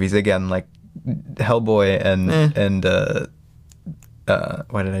specific movies, again, like Hellboy and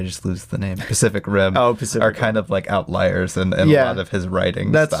why did I just lose the name? Pacific Rim are kind of like outliers in a lot of his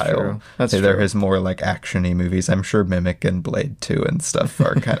writing style. True. That's they're true. his more like action-y movies. I'm sure Mimic and Blade 2 and stuff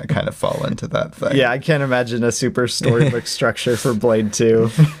are kind of fall into that thing. Yeah, I can't imagine a super storybook structure for Blade 2.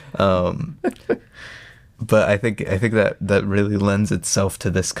 But I think that really lends itself to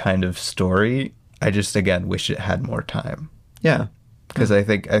this kind of story. I just, again, wish it had more time. Yeah. Because I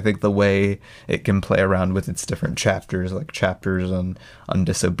think the way it can play around with its different chapters, like chapters on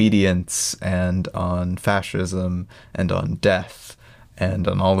disobedience and on fascism and on death and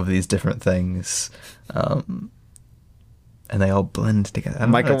on all of these different things, and they all blend together.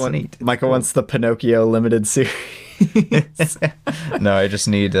 Michael wants the Pinocchio limited series. No, I just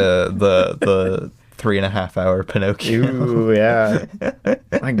need the 3.5-hour Pinocchio. Ooh, yeah.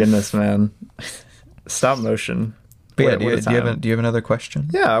 My goodness, man. Stop motion. But yeah, do you have another question?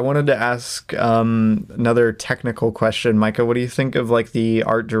 Yeah, I wanted to ask another technical question. Micah, what do you think of like the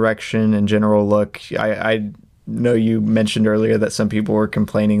art direction and general look? I know you mentioned earlier that some people were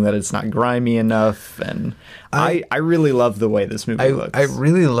complaining that it's not grimy enough, and I really love the way this movie looks. I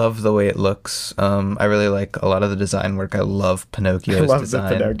really love the way it looks. I really like a lot of the design work. I love Pinocchio's design.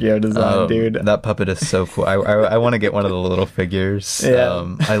 The Pinocchio design, dude. That puppet is so cool. I want to get one of the little figures.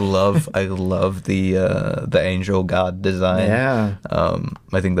 Yeah. I love the angel god design. Yeah.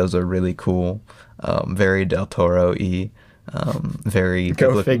 I think those are really cool. Very Del Toro-y. Very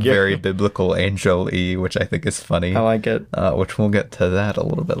biblical angel-y, which I think is funny. I like it. Which we'll get to that a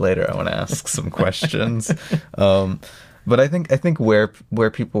little bit later. I want to ask some questions. But I think where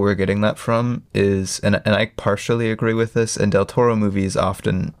people were getting that from is, and I partially agree with this, in Del Toro movies,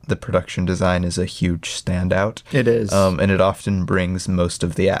 often the production design is a huge standout. It is. And it often brings most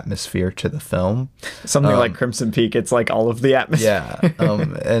of the atmosphere to the film. Something like Crimson Peak, it's like all of the atmosphere.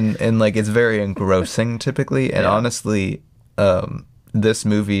 Yeah. And like it's very engrossing typically. And honestly, this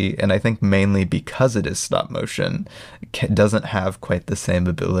movie, and I think mainly because it is stop motion, doesn't have quite the same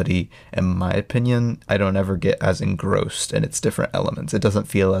ability. In my opinion, I don't ever get as engrossed in its different elements. It doesn't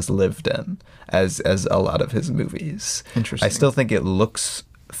feel as lived in as a lot of his movies. Interesting. I still think it looks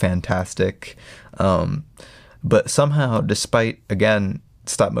fantastic, but somehow, despite, again,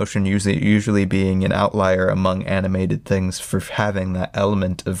 stop motion usually being an outlier among animated things for having that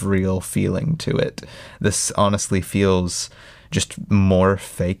element of real feeling to it, this honestly feels just more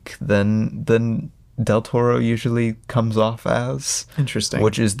fake than Del Toro usually comes off as. Interesting.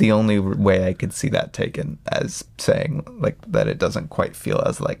 Which is the only way I could see that taken, as saying like that it doesn't quite feel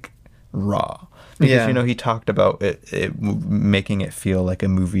as like raw. Because, you know, he talked about it making it feel like a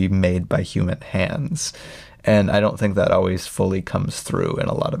movie made by human hands. And I don't think that always fully comes through in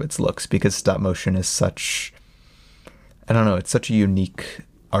a lot of its looks, because stop motion is such, I don't know, it's such a unique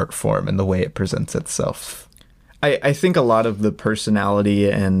art form in the way it presents itself. I think a lot of the personality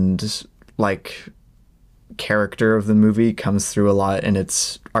and like character of the movie comes through a lot in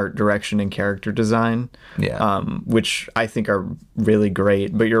its art direction and character design. Yeah. Which I think are really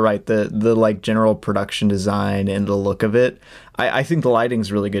great. But you're right, the like general production design and the look of it, I think the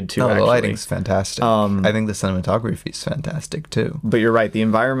lighting's really good too. No, actually. the lighting's fantastic. I think the cinematography is fantastic too. But you're right, the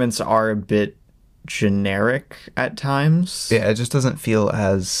environments are a bit generic at times. Yeah, it just doesn't feel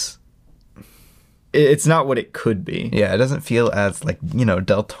as... It's not what it could be. Yeah, it doesn't feel as, like, you know,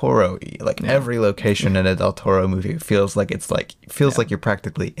 Del Toro-y. Like, every location in a Del Toro movie feels like like you're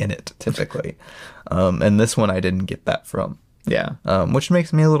practically in it, typically. And this one I didn't get that from. Yeah. Which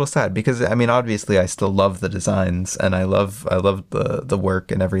makes me a little sad, because, I mean, obviously I still love the designs, and I love the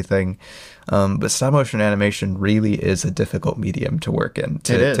work and everything. But stop motion animation really is a difficult medium to work in,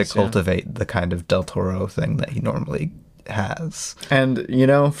 to cultivate the kind of Del Toro thing that he normally has. And,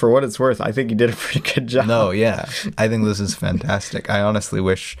 for what it's worth, I think you did a pretty good job. No, yeah. I think this is fantastic. I honestly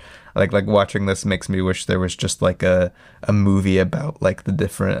wish, like watching this makes me wish there was just like a movie about like the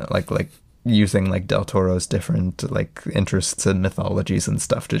different, like using like Del Toro's different like interests and mythologies and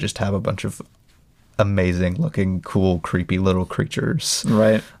stuff to just have a bunch of amazing looking, cool, creepy little creatures.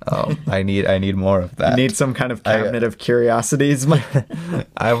 Right. I need more of that. You need some kind of cabinet of curiosities.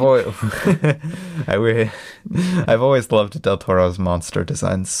 I've always I've always loved Del Toro's monster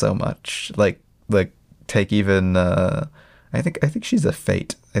designs so much. Like take even I think she's a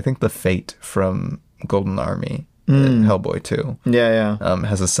Fate. I think the Fate from Golden Army, Hellboy 2. Yeah.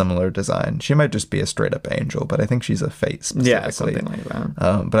 Has a similar design. She might just be a straight up angel, but I think she's a Fate specifically. Yeah, something like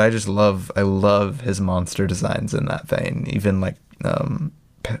that. But I love his monster designs in that vein. Even like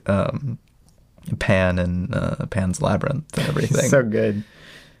Pan and Pan's Labyrinth and everything. So good.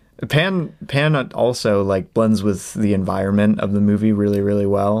 Pan also like blends with the environment of the movie really, really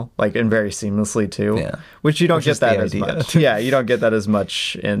well, like, and very seamlessly too. Yeah. Which you don't get that as idea. much. Yeah, you don't get that as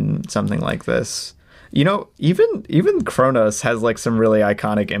much in something like this. Even Kronos has like some really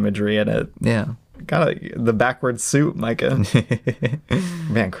iconic imagery in it. Yeah. Got the backwards suit, Micah.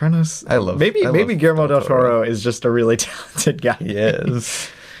 Man, Kronos. I love. Maybe Guillermo del Toro is just a really talented guy. He is.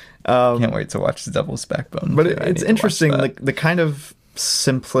 Can't wait to watch The Devil's Backbone. But it's interesting, like the kind of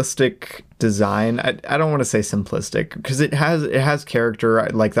simplistic design. I don't want to say simplistic because it has character.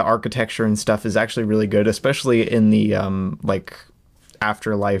 Like the architecture and stuff is actually really good, especially in the like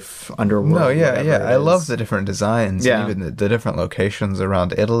afterlife underworld. No, yeah. I love the different designs, and even the different locations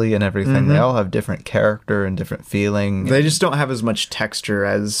around Italy and everything. They all have different character and different feeling. They just don't have as much texture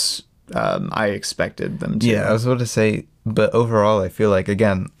as I expected them to. Yeah, I was about to say, but overall, I feel like,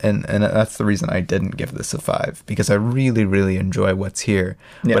 again, and that's the reason I didn't give this a 5, because I really, really enjoy what's here.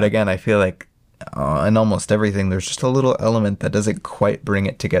 Yeah. But again, I feel like in almost everything, there's just a little element that doesn't quite bring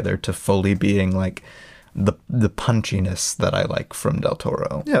it together to fully being like the punchiness that I like from Del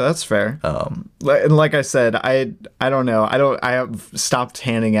Toro. Yeah, that's fair. And like I said, I don't know. I have stopped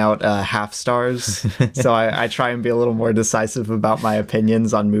handing out half stars, so I try and be a little more decisive about my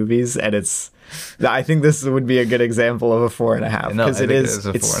opinions on movies, and I think this would be a good example of a 4.5 because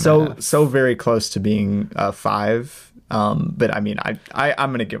it's so very close to being a 5. But I mean,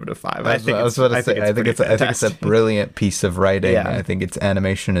 I'm gonna give it a 5. I think it's a brilliant piece of writing. Yeah. I think its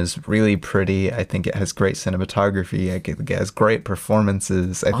animation is really pretty. I think it has great cinematography. I think it has great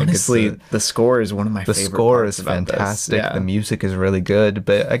performances. Honestly, the score is one of my favorite. The score is fantastic. Yeah. The music is really good.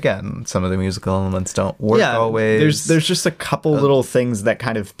 But again, some of the musical elements don't work always. There's just a couple little things that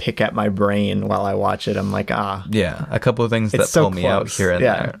kind of pick at my brain while I watch it. I'm like, yeah, a couple of things that pull me out here and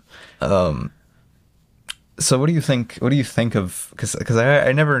there. So what do you think? What do you think of? Because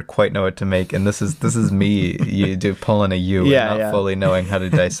I never quite know what to make, and this is me pulling a U and not fully knowing how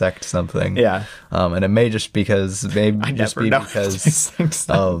to dissect something. Yeah. And it may just be because just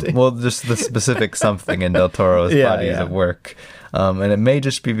the specific something in Del Toro's bodies of work. And it may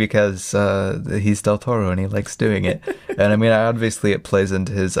just be because he's Del Toro and he likes doing it. And I mean, obviously it plays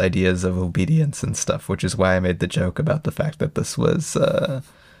into his ideas of obedience and stuff, which is why I made the joke about the fact that this was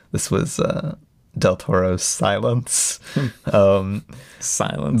Del Toro's Silence.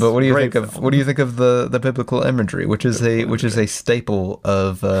 Silence. But what do you think of the biblical imagery, which is a staple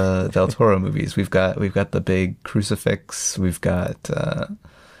of Del Toro movies? We've got the big crucifix. We've got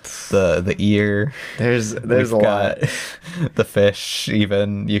the ear. There's a lot. The fish.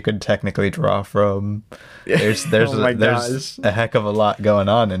 Even you could technically draw from. There's a heck of a lot going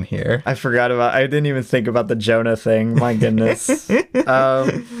on in here. I didn't even think about the Jonah thing. My goodness.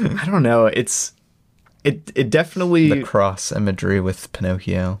 I don't know. It definitely, the cross imagery with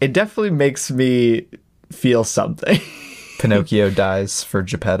Pinocchio. It definitely makes me feel something. Pinocchio dies for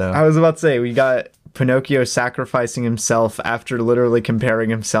Geppetto. I was about to say, we got Pinocchio sacrificing himself after literally comparing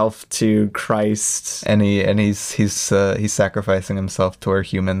himself to Christ, and he's sacrificing himself to where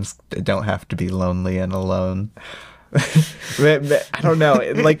humans don't have to be lonely and alone. I don't know.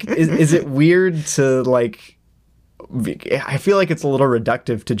 Like, is it weird to like? I feel like it's a little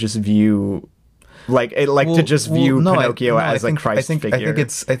reductive to just view. Pinocchio as a Christ figure.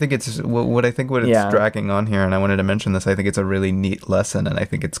 I think it's what it's dragging on here, and I wanted to mention this. I think it's a really neat lesson, and I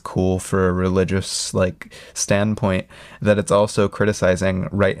think it's cool for a religious standpoint that it's also criticizing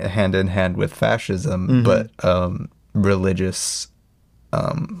right hand in hand with fascism, but religious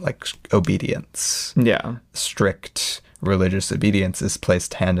obedience. Yeah, strict religious obedience is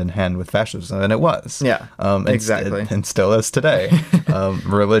placed hand in hand with fascism, and it was. Yeah, exactly. And still is today.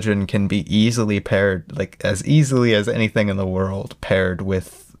 Religion can be easily paired, as easily as anything in the world, paired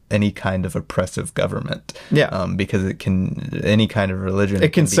with any kind of oppressive government. Yeah. Because any kind of religion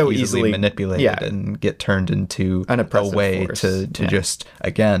it can be so easily manipulated and get turned into an a way force. to just,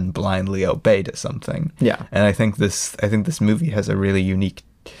 again, blindly obey to something. Yeah. And I think this movie has a really unique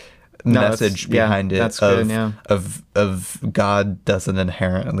message behind it of God doesn't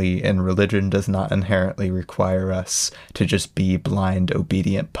inherently, and religion does not inherently require us to just be blind,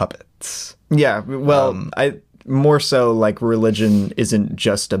 obedient puppets. Yeah, well, I more so like religion isn't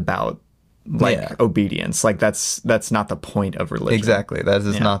just about obedience. Like that's not the point of religion. Exactly. That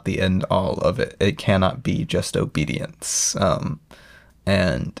is not the end all of it. It cannot be just obedience.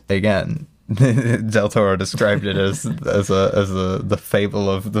 And again, Del Toro described it as the fable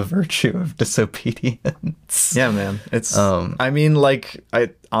of the virtue of disobedience. Yeah, man. It's I mean, like,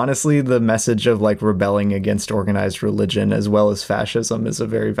 honestly, the message of like rebelling against organized religion as well as fascism is a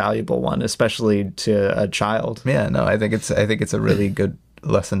very valuable one, especially to a child. Yeah, no, I think it's a really good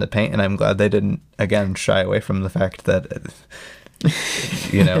lesson to paint, and I'm glad they didn't again shy away from the fact that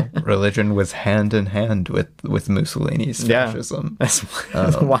religion was hand in hand with Mussolini's fascism. That's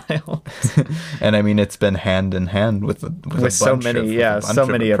wild. And I mean, it's been hand in hand with so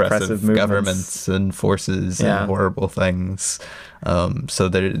many oppressive governments and forces and horrible things. So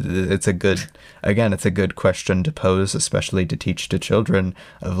it's a good question to pose, especially to teach to children,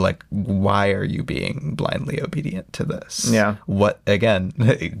 of like, why are you being blindly obedient to this? Yeah. What, again,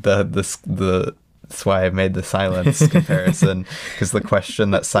 that's why I made the Silence comparison, because the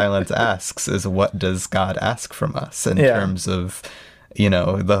question that Silence asks is, what does God ask from us in terms of,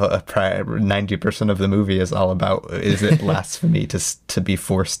 the 90% of the movie is all about, is it blasphemy to be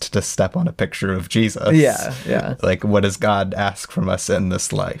forced to step on a picture of Jesus? Yeah. Like, what does God ask from us in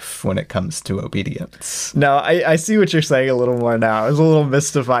this life when it comes to obedience? No, I see what you're saying a little more now. I was a little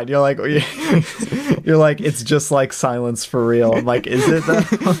mystified. You're like, it's just like Silence for real. I'm like, is it though?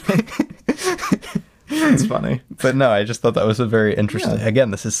 It's funny. But no, I just thought that was a very interesting... Yeah.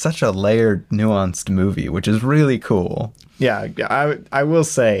 Again, this is such a layered, nuanced movie, which is really cool. Yeah, I will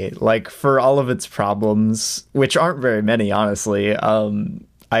say, like, for all of its problems, which aren't very many, honestly,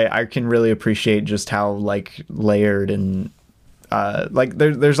 I can really appreciate just how, like, layered and... like,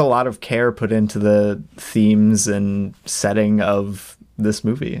 there's a lot of care put into the themes and setting of this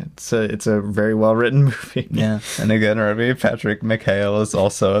movie. It's a very well written movie. Yeah, and again, Rabbi Patrick McHale is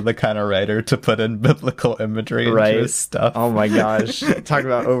also the kind of writer to put in biblical imagery into his stuff. Oh my gosh, talk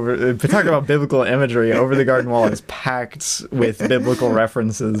about biblical imagery. Over the Garden Wall is packed with biblical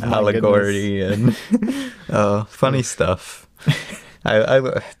references, allegory, and funny stuff.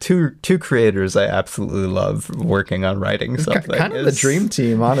 Two creators I absolutely love working on writing something. Kind of the dream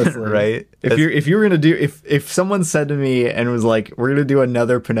team, honestly. Right? If you were gonna do, if someone said to me and was like, "We're gonna do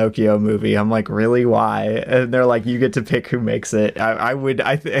another Pinocchio movie," I'm like, "Really? Why?" And they're like, "You get to pick who makes it." I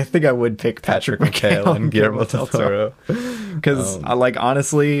think I would pick Patrick McHale and Guillermo del Toro, because like,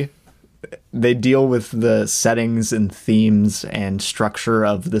 honestly, they deal with the settings and themes and structure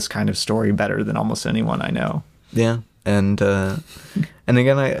of this kind of story better than almost anyone I know. Yeah. And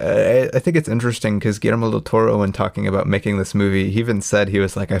again, I think it's interesting because Guillermo del Toro, when talking about making this movie, he even said, he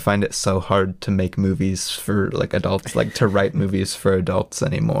was like, I find it so hard to make movies for like adults, like to write movies for adults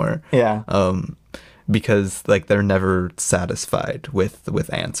anymore. Yeah. Because like they're never satisfied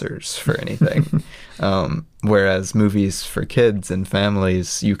with answers for anything. Whereas movies for kids and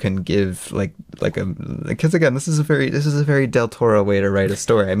families, you can give because again, this is a very Del Toro way to write a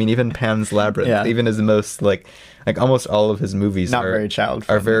story. I mean, even Pan's Labyrinth, even his most like almost all of his movies are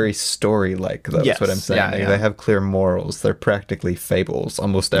very story-like. That's what I'm saying. They have clear morals. They're practically fables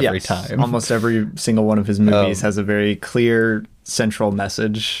almost every time. Almost every single one of his movies has a very clear central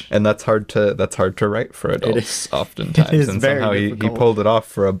message, and that's hard to write for adults oftentimes. And somehow he pulled it off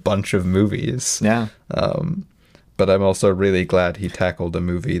for a bunch of movies. Yeah. But I'm also really glad he tackled a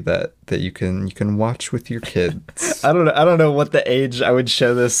movie that you can watch with your kids. I don't know what the age I would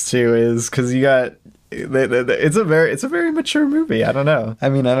show this to is, because you got. It's a very mature movie. I don't know. I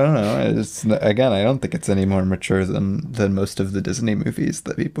mean, I don't know. Again, I don't think it's any more mature than most of the Disney movies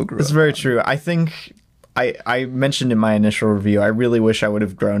that people grew up on. It's very true. I think I mentioned in my initial review, I really wish I would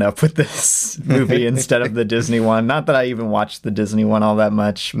have grown up with this movie instead of the Disney one. Not that I even watched the Disney one all that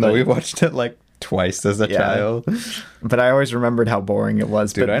much. No, we watched it like twice as a child. But I always remembered how boring it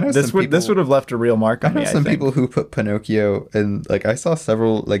was. Dude, but I know this would have left a real mark on me. I know some people who put Pinocchio in, like, I saw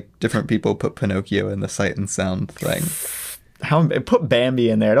several like different people put Pinocchio in the Sight and Sound thing. Put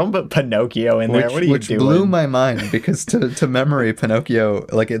Bambi in there. Don't put Pinocchio in there. What are you doing? Which blew my mind, because to memory, Pinocchio,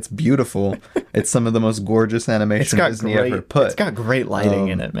 like, it's beautiful, It's some of the most gorgeous animation Disney ever put. It's got great lighting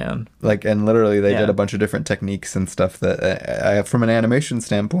in it, man. Like, and literally they did a bunch of different techniques and stuff that from an animation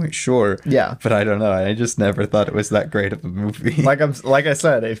standpoint, sure. Yeah. But I don't know. I just never thought it was that great of a movie. Like I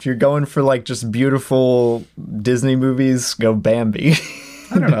said, if you're going for like just beautiful Disney movies, go Bambi.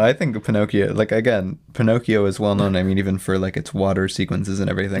 I don't know. I think Pinocchio, like, again, Pinocchio is well known. I mean, even for like its water sequences and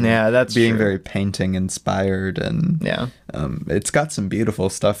everything. Yeah, that's being true. very painting inspired, and it's got some beautiful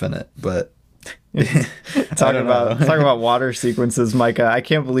stuff in it. But talking about water sequences, Micah. I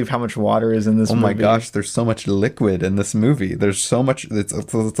can't believe how much water is in this movie. Oh my gosh, there's so much liquid in this movie. There's so much.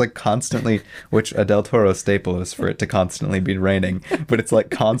 It's like constantly, which a Del Toro staple is for it to constantly be raining. But it's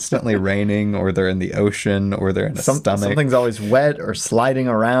like constantly raining, or they're in the ocean, or they're in a stomach. Something's always wet or sliding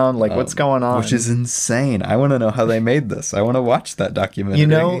around. Like, what's going on? Which is insane. I want to know how they made this. I want to watch that documentary. You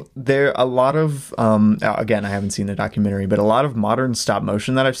know, there are a lot of again, I haven't seen the documentary, but a lot of modern stop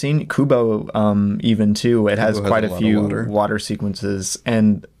motion that I've seen, Kubo even too, it has quite a few water sequences,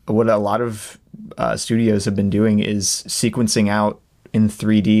 and what a lot of studios have been doing is sequencing out in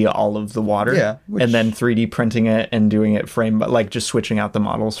 3D all of the water, and then 3D printing it and doing it just switching out the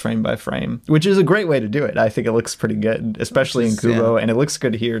models frame by frame, which is a great way to do it. I think it looks pretty good, especially in Kubo, and it looks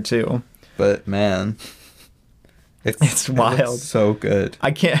good here too. But man, it's wild. It's so good.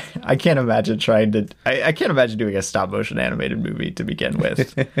 I can't imagine I can't imagine doing a stop motion animated movie to begin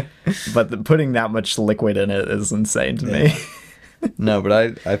with. But putting that much liquid in it is insane to me. No,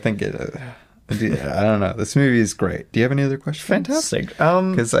 but I think it I don't know. This movie is great. Do you have any other questions? Fantastic.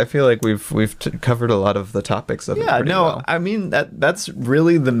 Because I feel like we've covered a lot of the topics of it pretty well. I mean that's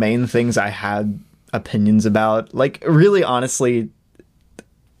really the main things I had opinions about. Like, really honestly,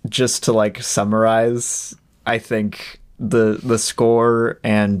 just to like summarize, I think the score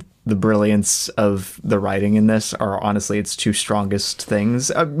and the brilliance of the writing in this are honestly its two strongest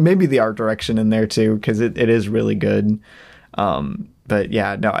things. Maybe the art direction in there too, because it is really good. But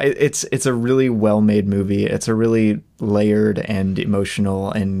yeah, no, it's a really well-made movie. It's a really layered and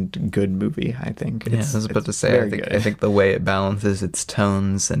emotional and good movie, I think. I was about to say, I think the way it balances its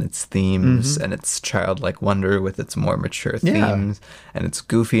tones and its themes and its childlike wonder with its more mature themes and its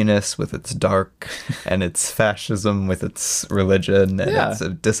goofiness with its dark and its fascism with its religion and its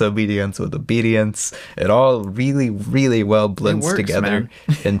disobedience with obedience. It all really, really well blends together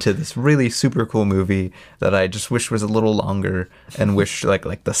into this really super cool movie that I just wish was a little longer, and wish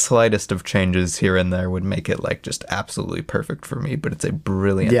like the slightest of changes here and there would make it like just absolutely perfect for me. But it's a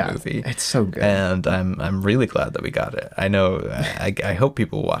brilliant movie. It's so good, and I'm really glad that we got it. I know. I hope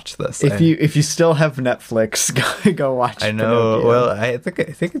people watch this. If you still have Netflix, go watch. I know. Pinocchio. Well, I think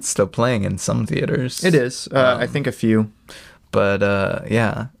it's still playing in some theaters. It is. I think a few. But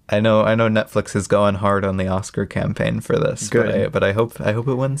I know Netflix is going hard on the Oscar campaign for this. Good. But I hope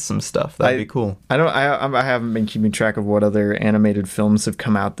it wins some stuff. That'd be cool. I haven't been keeping track of what other animated films have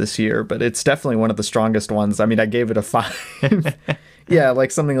come out this year, but it's definitely one of the strongest ones. I mean, I gave it a 5. Yeah,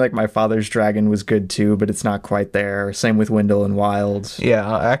 like something like My Father's Dragon was good too, but it's not quite there. Same with Wendell and Wild.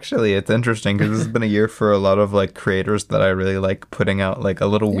 Yeah, actually, it's interesting because this has been a year for a lot of like creators that I really like putting out like a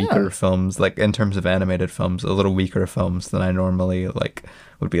little weaker films, like in terms of animated films, a little weaker films than I normally like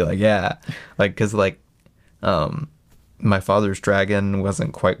would be like, because My Father's Dragon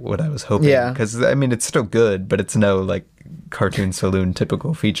wasn't quite what I was hoping. Yeah, because I mean it's still good, but it's no like Cartoon Saloon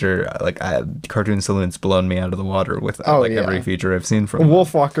typical feature. Like Cartoon Saloon's blown me out of the water with every feature I've seen from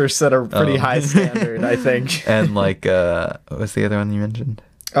Wolfwalker set a pretty high standard, I think. And like what was the other one you mentioned?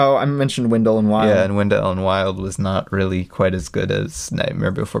 Oh, I mentioned Wendell and Wild. Yeah, and Wendell and Wild was not really quite as good as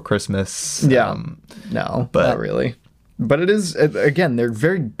Nightmare Before Christmas. Yeah, no, not really. But it is, again, they're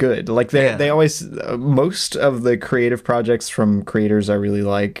very good. Like they always, most of the creative projects from creators I really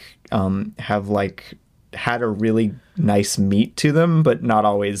like have like had a really nice meat to them, but not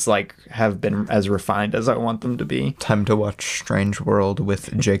always like have been as refined as I want them to be. Time to watch Strange World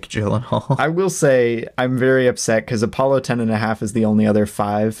with Jake Gyllenhaal. I will say I'm very upset because Apollo 10.5 is the only other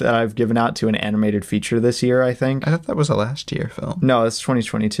 5 that I've given out to an animated feature this year, I think. I thought that was a last year film. No, it's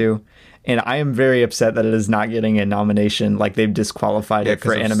 2022. And I am very upset that it is not getting a nomination. Like, they've disqualified it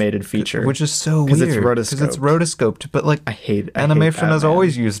for animated feature. Which is so weird. Because it's rotoscoped. But, like, I hate animation has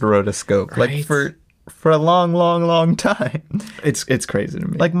always used rotoscope. Right? Like, for a long, long, long time. It's crazy to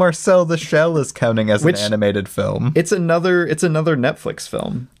me. Like, Marcel the Shell is counting as an animated film. It's another Netflix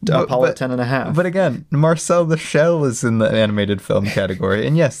film. Apollo 10.5. But again, Marcel the Shell is in the animated film category.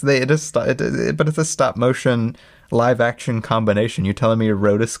 And yes, but it's a stop motion live action combination. You telling me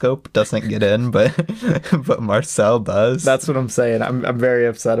rotoscope doesn't get in, but Marcel does? That's what I'm saying. I'm very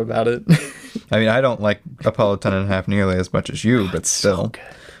upset about it. I mean, I don't like Apollo 10.5 nearly as much as you, but still. So good.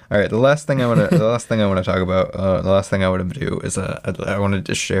 All right, the last thing I want to talk about, the last thing I want to do is I wanted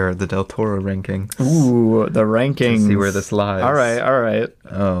to share the Del Toro rankings. Ooh, the rankings. To see where this lies. All right.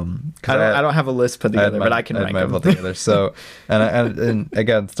 I don't have a list put together, but I can rank them. Together. So, and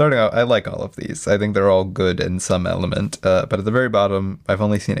again, starting out, I like all of these. I think they're all good in some element. But at the very bottom, I've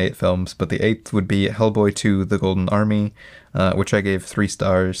only seen 8 films, but the 8th would be Hellboy 2: The Golden Army, which I gave 3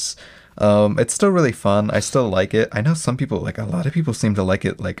 stars. It's still really fun. I still like it. I know some people, like a lot of people, seem to like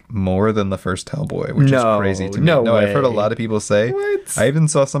it like more than the first Hellboy, which is crazy to me. No, way. I've heard a lot of people say. What? I even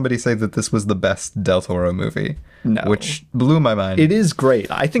saw somebody say that this was the best Del Toro movie, which blew my mind. It is great.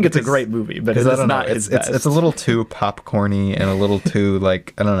 I think it's a great movie, but it's not his best. It's a little too popcorny and a little too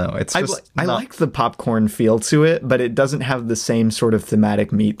like, I don't know. It's just I like the popcorn feel to it, but it doesn't have the same sort of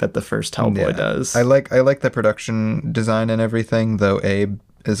thematic meat that the first Hellboy does. I like the production design and everything, though Abe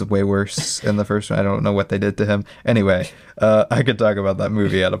is way worse in the first one. I don't know what they did to him. Anyway, I could talk about that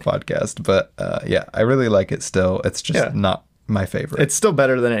movie at a podcast, but yeah, I really like it still. It's just not my favorite. It's still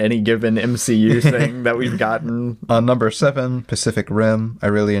better than any given MCU thing that we've gotten. On number 7, Pacific Rim. I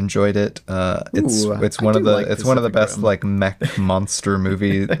really enjoyed it. It's one of the best Rim. Like mech monster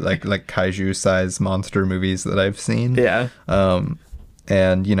movie, like kaiju size monster movies that I've seen. Yeah.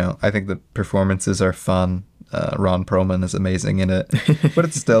 And you know, I think the performances are fun. Ron Perlman is amazing in it, but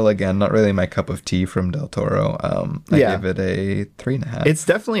it's still, again, not really my cup of tea from Del Toro. I give it a 3.5. It's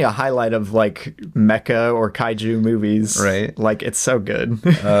definitely a highlight of like mecha or kaiju movies, right? Like, it's so good.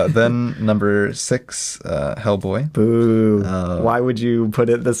 Then number 6, Hellboy. Boo! Why would you put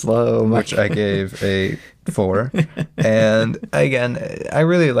it this low? Which I gave a 4. And again, I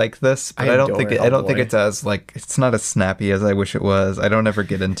really like this, but I don't think it's as like, it's not as snappy as I wish it was. I don't ever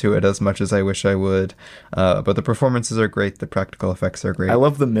get into it as much as I wish I would. But the performances are great. The practical effects are great. I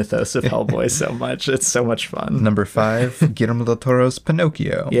love the mythos of Hellboy so much. It's so much fun. Number 5, Guillermo del Toro's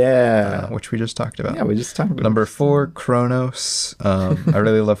Pinocchio. Yeah. Which we just talked about. Yeah, we just talked about. Number 4, Kronos. I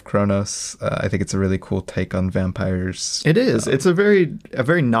really love Kronos. I think it's a really cool take on vampires. It is. It's a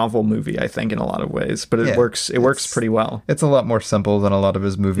very novel movie, I think, in a lot of ways, but it works pretty well. It's a lot more simple than a lot of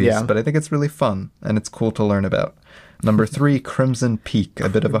his movies, but I think it's really fun and it's cool to learn about. Number 3, Crimson Peak. A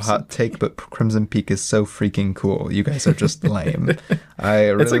bit of a hot take, but Crimson Peak is so freaking cool. You guys are just lame. I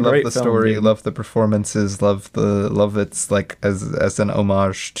really love the story, love the performances, love it's like as an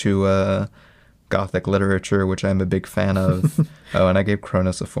homage to Gothic literature, which I'm a big fan of. And I gave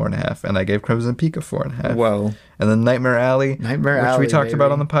Kronos a 4.5, and I gave Crimson Peak a 4.5. Whoa. And then Nightmare Alley, which we talked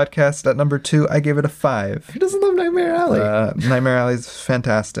about on the podcast at number 2, I gave it a 5. Who doesn't love Nightmare Alley? Nightmare Alley is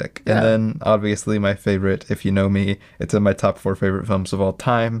fantastic. Yeah. And then obviously my favorite, if you know me, it's in my top 4 favorite films of all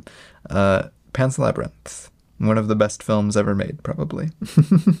time, Pan's Labyrinth. One of the best films ever made, probably.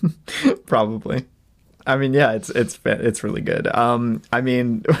 Probably. I mean, yeah, it's really good. I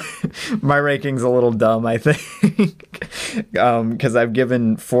mean, my ranking's a little dumb, I think, because I've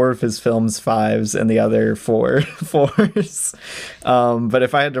given 4 of his films 5s and the other 4 4s. But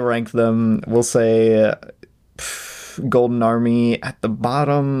if I had to rank them, we'll say Golden Army at the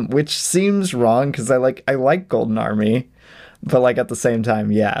bottom, which seems wrong because I like Golden Army, but like at the same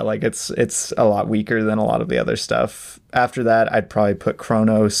time, yeah, like it's a lot weaker than a lot of the other stuff. After that, I'd probably put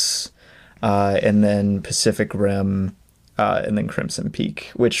Kronos. And then Pacific Rim, and then Crimson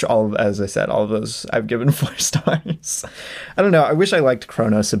Peak, which as I said, all of those I've given 4 stars. I don't know. I wish I liked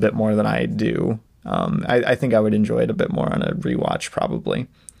Kronos a bit more than I do. I think I would enjoy it a bit more on a rewatch, probably.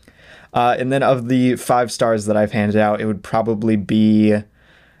 And then of the 5 stars that I've handed out, it would probably be...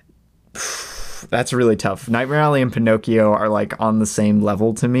 That's really tough. Nightmare Alley and Pinocchio are like on the same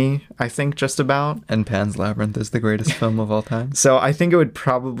level to me, I think, just about. And Pan's Labyrinth is the greatest film of all time. So I think it would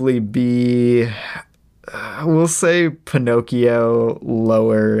probably be, we'll say Pinocchio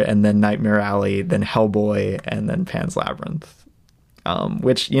lower, and then Nightmare Alley, then Hellboy, and then Pan's Labyrinth.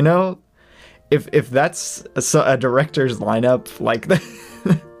 Which, you know, if that's a director's lineup like that,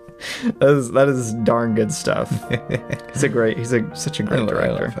 that is darn good stuff. He's such a great director. I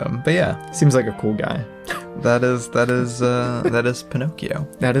love him. But yeah, seems like a cool guy. That is Pinocchio.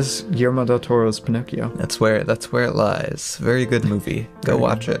 That is Guillermo del Toro's Pinocchio. That's where it lies. Very good movie. Go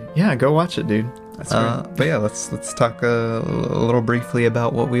watch it. Yeah, go watch it, dude. That's great. But yeah, let's talk a little briefly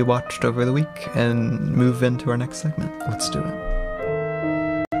about what we watched over the week and move into our next segment. Let's do it.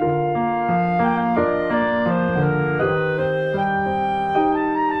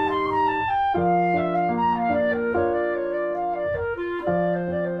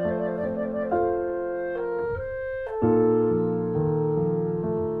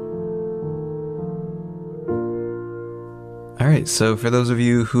 right, so for those of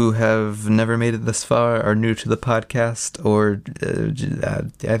you who have never made it this far, are new to the podcast, or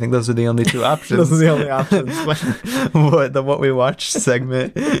I think those are the only two options. Those are the only options. The What We Watched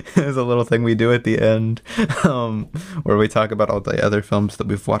segment is a little thing we do at the end, where we talk about all the other films that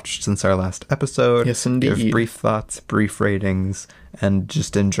we've watched since our last episode. Yes, indeed. Give brief thoughts, brief ratings, and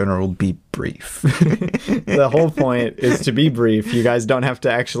just in general be brief. The whole point is to be brief. You guys don't have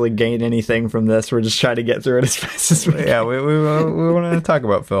to actually gain anything from this. We're just trying to get through it as fast as we can. Yeah, we want to talk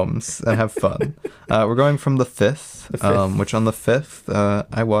about films and have fun. We're going from the 5th, which on the 5th,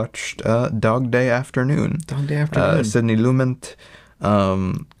 I watched Dog Day Afternoon. Dog Day Afternoon. Sidney Lumet.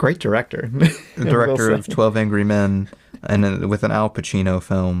 Great director. Director of 12 Angry Men, and with an Al Pacino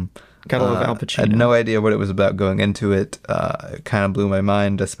film. Gotta love Al Pacino. I had no idea what it was about going into it. It kind of blew my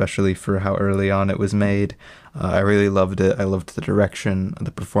mind, especially for how early on it was made. I really loved it. I loved the direction. The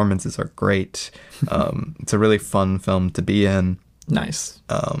performances are great. It's a really fun film to be in. Nice.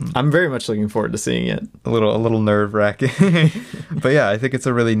 I'm very much looking forward to seeing it. A little nerve-wracking. But yeah, I think it's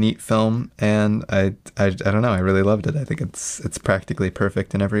a really neat film, and I don't know, I really loved it. I think it's practically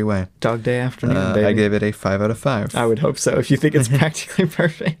perfect in every way. Dog Day Afternoon, baby. I gave it a 5 out of 5. I would hope so, if you think it's practically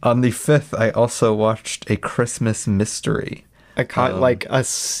perfect. On the 5th, I also watched A Christmas Mystery. I caught like a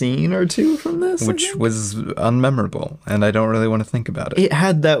scene or two from this, which was unmemorable, and I don't really want to think about it. It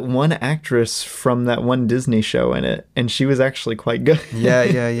had that one actress from that one Disney show in it, and she was actually quite good. Yeah.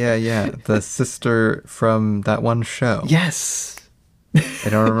 The sister from that one show. Yes. I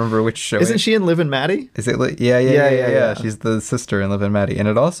don't remember which show. Isn't she in Liv and Maddie? Is it? Yeah. She's the sister in Liv and Maddie, and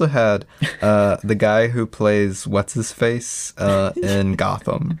it also had the guy who plays what's his face in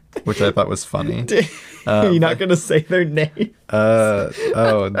Gotham, which I thought was funny. You're not gonna say their name.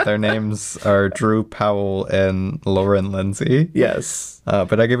 Their names are Drew Powell and Lauren Lindsay. Yes.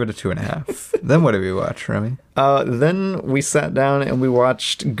 But I give it a 2.5. Then what did we watch, Remy? Then we sat down and we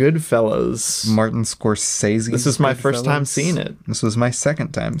watched Goodfellas. Martin Scorsese. This is my first time seeing it. This was my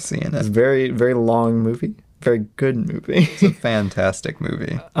second time seeing it. It's a very, very long movie. Very good movie. It's a fantastic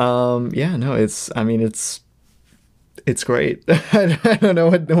movie. It's great. I don't know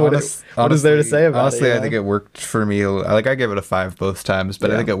what is there to say about it. Honestly, I think it worked for me. Like, I gave it a 5 both times,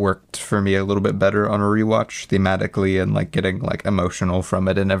 but I think it worked for me a little bit better on a rewatch thematically, and like getting like emotional from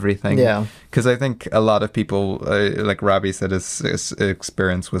it and everything. Yeah. Because I think a lot of people, like Robbie said, his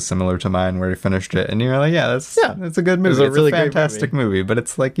experience was similar to mine, where he finished it and you're like, it's a good movie. It's a fantastic movie, but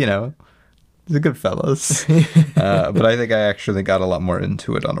it's like, it's a Goodfellas. But I think I actually got a lot more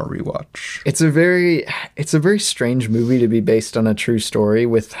into it on a rewatch. It's a very strange movie to be based on a true story,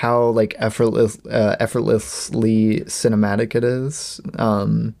 with how like effortlessly cinematic it is. I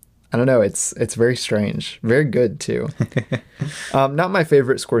don't know. It's very strange. Very good too. Not my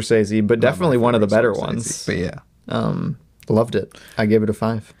favorite Scorsese, but definitely one of the better ones. But yeah, loved it. I gave it a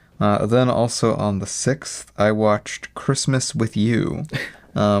 5. Then also on the 6th, I watched Christmas with You.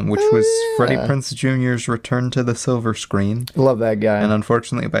 Which was Freddie Prinze Jr.'s return to the silver screen. Love that guy. And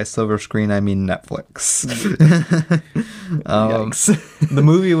unfortunately, by silver screen, I mean Netflix. The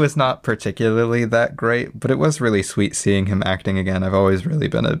movie was not particularly that great, but it was really sweet seeing him acting again. I've always really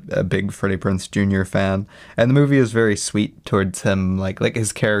been a big Freddie Prinze Jr. fan. And the movie is very sweet towards him. Like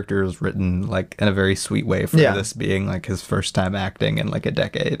his character is written like in a very sweet way for this being like his first time acting in like a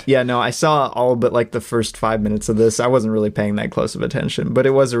decade. Yeah, no, I saw all but like the first 5 minutes of this. I wasn't really paying that close of attention, but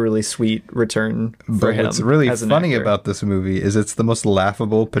it was a really sweet return for him. What's really as an funny actor. about this movie is it's the most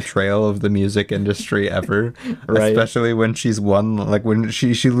laughable portrayal of the music industry ever. Right. Especially when she's won, like when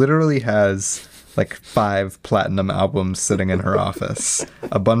she literally has like 5 platinum albums sitting in her office,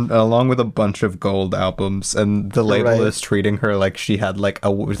 along with a bunch of gold albums, and the label is treating her like she had like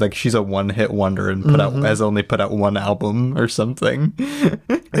she's a one-hit wonder and has only put out 1 album or something.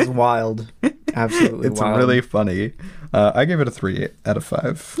 It's wild. Absolutely It's wild. really funny. I gave it a 3 out of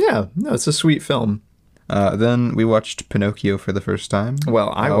 5. Yeah, no, it's a sweet film. Then we watched Pinocchio for the first time.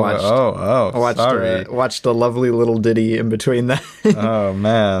 Well, I watched sorry. watched a lovely little ditty in between that. Oh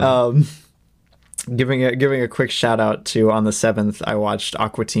man. Giving a quick shout out to, on the 7th, I watched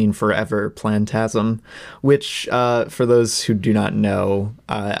Aqua Teen Forever Plantasm, which for those who do not know,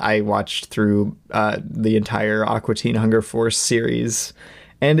 I watched through the entire Aqua Teen Hunger Force series.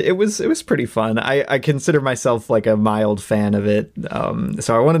 And it was pretty fun. I consider myself like a mild fan of it.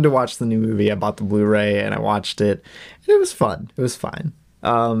 So I wanted to watch the new movie. I bought the Blu-ray and I watched it. And it was fun. It was fine.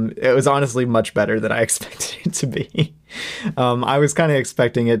 It was honestly much better than I expected it to be. I was kind of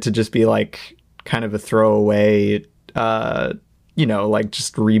expecting it to just be like kind of a throwaway, like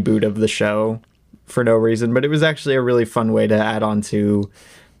just reboot of the show for no reason. But it was actually a really fun way to add on to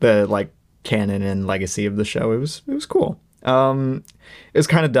the like canon and legacy of the show. It was cool. It was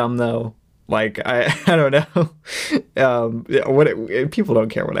kind of dumb though. Like I don't know. People don't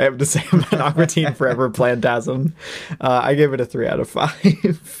care what I have to say about Aqua Teen Forever Plantasm. I gave it a 3 out of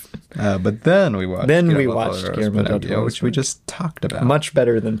 5. But then we watched Guillermo del Toro's which we just talked about. Much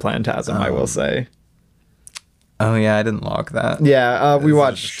better than Plantasm, I will say. Oh yeah, I didn't log that. Yeah, we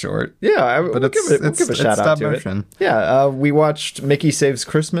watched short. Yeah, we'll give a shout out to motion. it. Yeah, we watched Mickey Saves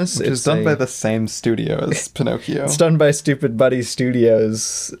Christmas. It's done by the same studio as Pinocchio. It's done by Stupid Buddy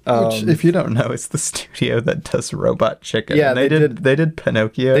Studios. Which, if you don't know, it's the studio that does Robot Chicken. Yeah, they did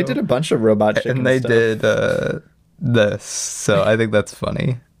Pinocchio. They did a bunch of Robot Chicken, and they stuff. did this. So I think that's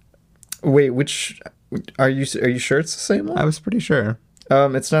funny. Wait, which are you sure it's the same one? I was pretty sure.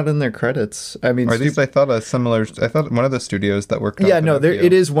 It's not in their credits. I mean, or at least I thought one of the studios that worked on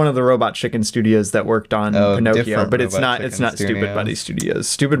it is one of the Robot Chicken studios that worked on Pinocchio, but it's not Studios. Stupid Buddy Studios.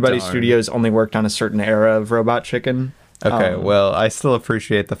 Stupid Buddy Studios only worked on a certain era of Robot Chicken. Okay, well, I still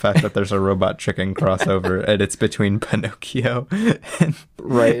appreciate the fact that there's a Robot Chicken crossover, and it's between Pinocchio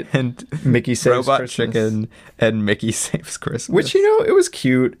and Mickey Saves Robot Christmas. Chicken and Mickey Saves Christmas. Which, it was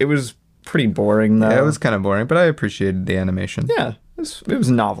cute. It was pretty boring, though. Yeah, it was kind of boring, but I appreciated the animation. Yeah, it was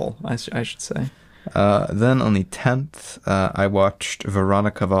novel, I should say. Then on the 10th, I watched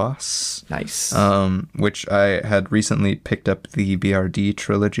Veronica Voss. Nice. Which I had recently picked up the BRD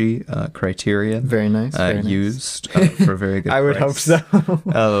trilogy, Criterion. Very nice. Used for a very good I would hope so.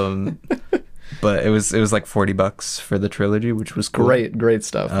 But it was like $40 for the trilogy, which was cool. Great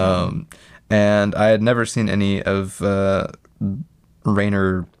stuff. And I had never seen any of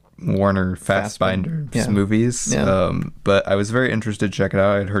Rainer Warner Fassbinder's movies. Yeah. But I was very interested to check it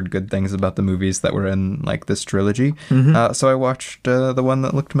out. I had heard good things about the movies that were in like this trilogy. So I watched the one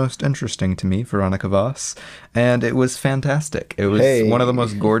that looked most interesting to me, Veronica Voss, and it was fantastic. It was one of the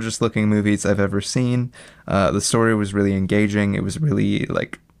most gorgeous looking movies I've ever seen. The story was really engaging. It was really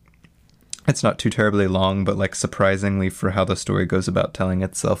like, it's not too terribly long, but like surprisingly for how the story goes about telling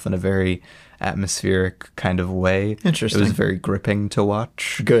itself in a very atmospheric kind of way. Interesting. It was very gripping to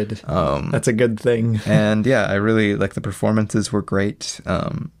watch. Good. That's a good thing. And yeah, I really like the performances were great.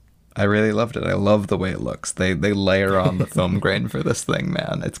 I really loved it. I love the way it looks. They layer on the film grain for this thing,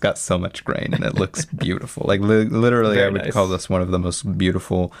 man. It's got so much grain and it looks beautiful. Like literally, Very I would call this one of the most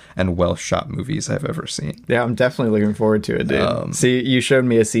beautiful and well shot movies I've ever seen. Yeah, I'm definitely looking forward to it, dude. See, you showed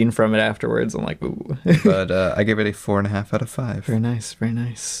me a scene from it afterwards. I'm like, ooh. But I gave it a 4.5 out of 5. Very nice, very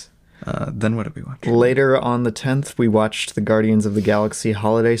nice. Then what did we watch? Later on the 10th, we watched the Guardians of the Galaxy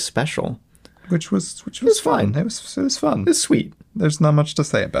Holiday Special, which was fun. It was fun. It's sweet. There's not much to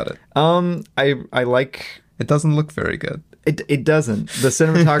say about it. I like. It doesn't look very good. It doesn't. The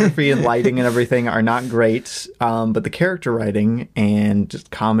cinematography and lighting and everything are not great. But the character writing and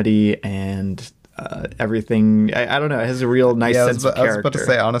comedy and everything, I don't know, it has a real nice sense of character. I was about to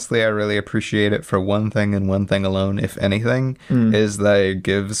say, honestly, I really appreciate it for one thing and one thing alone, if anything, is that it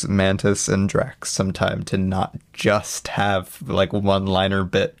gives Mantis and Drax some time to not just have like one-liner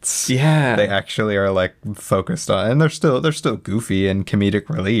bits. Yeah, they actually are like focused on, and they're still goofy and comedic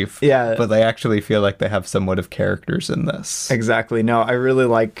relief. Yeah, but they actually feel like they have somewhat of characters in this. Exactly. No, I really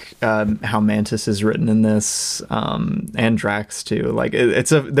like how Mantis is written in this, and Drax too. Like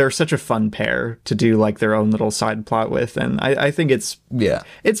they're such a fun pair to do like their own little side plot with, and I think it's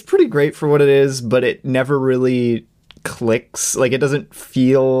pretty great for what it is, but it never really clicks. Like it doesn't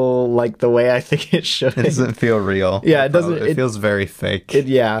feel like the way I think it should. It doesn't feel real. Yeah, it doesn't. It feels very fake.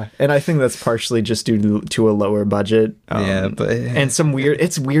 And I think that's partially just due to a lower budget. And some weird.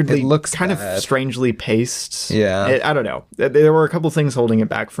 It's weirdly. It looks kind bad. of strangely paced. Yeah, I don't know. There were a couple things holding it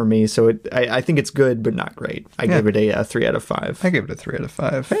back for me, so I think it's good but not great. I give it a 3 out of 5. I gave it a 3 out of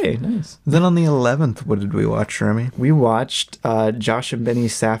 5. Hey, nice. Then on the 11th, what did we watch, Remy? We watched Josh and Benny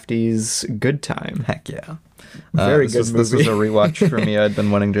Safdie's Good Time. Heck yeah. Very good movie. This was a rewatch for me.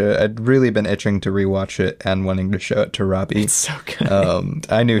 I'd really been itching to rewatch it and wanting to show it to Robbie. It's so good.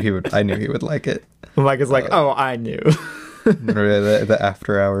 I knew he would like it. Mike is like, I knew. the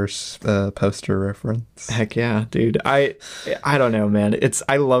After Hours poster reference. Heck yeah, dude. I don't know, man.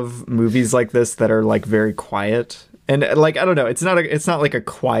 I love movies like this that are like very quiet. And like, I don't know, it's not like a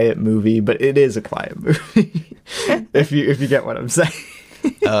quiet movie, but it is a quiet movie. if you get what I'm saying.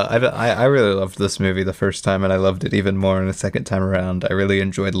 I really loved this movie the first time, and I loved it even more in the second time around. I really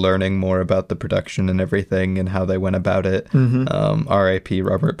enjoyed learning more about the production and everything and how they went about it. R.I.P.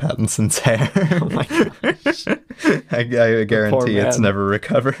 Robert Pattinson's hair. Oh my gosh. I guarantee it's never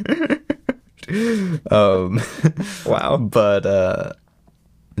recovered. Wow. But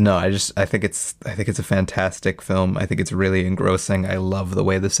no, I think it's a fantastic film. I think it's really engrossing. I love the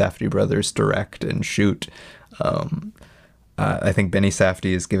way the Safdie brothers direct and shoot. I think Benny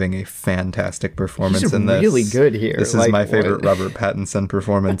Safdie is giving a fantastic performance He's in this. really good here. This is my favorite Robert Pattinson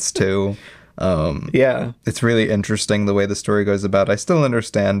performance too. Yeah, it's really interesting the way the story goes about. I still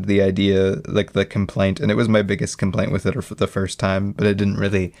understand the idea, like the complaint, and it was my biggest complaint with it for the first time, but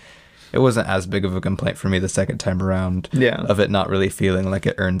it wasn't as big of a complaint for me the second time around. Yeah, of it not really feeling like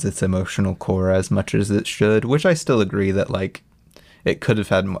it earns its emotional core as much as it should, which I still agree that like it could have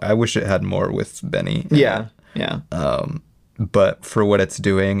had. I wish it had more with Benny. Yeah. But for what it's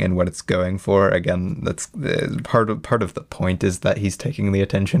doing and what it's going for, again, that's part of the point is that he's taking the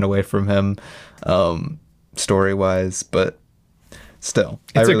attention away from him, story wise. But still,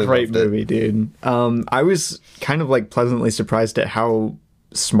 it's a great movie, dude. I was kind of like pleasantly surprised at how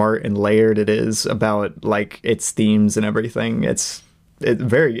smart and layered it is about like its themes and everything. It's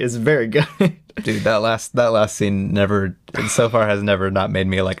very good. Dude, that last scene so far has never not made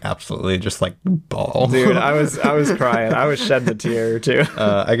me like absolutely just like bawl. Dude, I was crying. I was shedding a tear too.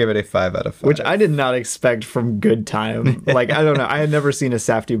 I give it a 5 out of 5. Which I did not expect from Good Time. Like, I don't know. I had never seen a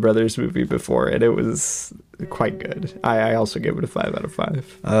Safdie brothers movie before, and it was quite good. I also gave it a 5 out of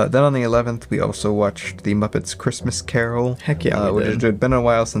 5. Then on the 11th, we also watched The Muppets Christmas Carol. Heck yeah, which had been a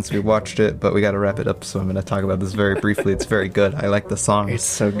while since we watched it, but we got to wrap it up, so I'm going to talk about this very briefly. It's very good. I like the song. It's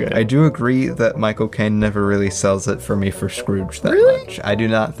so good. I do agree that Michael Caine never really sells it for me for Scrooge that much. I do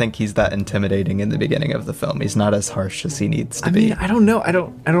not think he's that intimidating in the beginning of the film. He's not as harsh as he needs to be. I mean, I don't know. I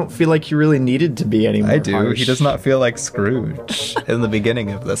don't feel like he really needed to be anymore. I do. Harsh. He does not feel like Scrooge in the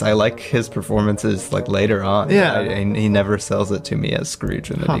beginning of this. I like his performances like later on. Yeah. He never sells it to me as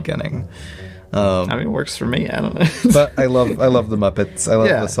Scrooge in the beginning. I mean, it works for me. I don't know. But I love the Muppets. I love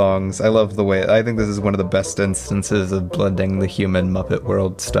the songs. I love the way. I think this is one of the best instances of blending the human Muppet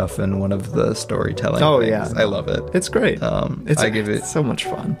world stuff in one of the storytelling. Oh things. yeah, I love it. It's great. It's so much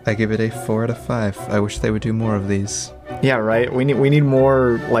fun. I give it a 4 out of 5. I wish they would do more of these. Yeah, right. We need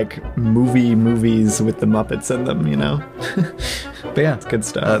more like movies with the Muppets in them. You know. But yeah, it's good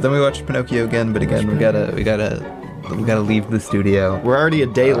stuff. Then we watched Pinocchio again, but again we gotta leave the studio. We're already a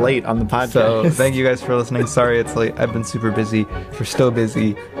day late on the podcast. So thank you guys for listening. Sorry it's late. I've been super busy. We're still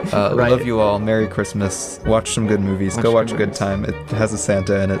busy. Right. Love you all. Merry Christmas. Watch some good movies. Go watch Good Time. It has a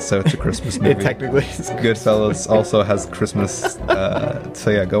Santa in it, so it's a Christmas movie. It technically is. Goodfellas also has Christmas.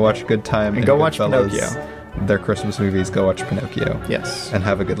 So yeah, go watch Good Time and go watch Pinocchio. They're Christmas movies. Go watch Pinocchio. Yes. And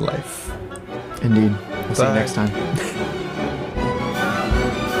have a good life. Indeed. We'll see you next time.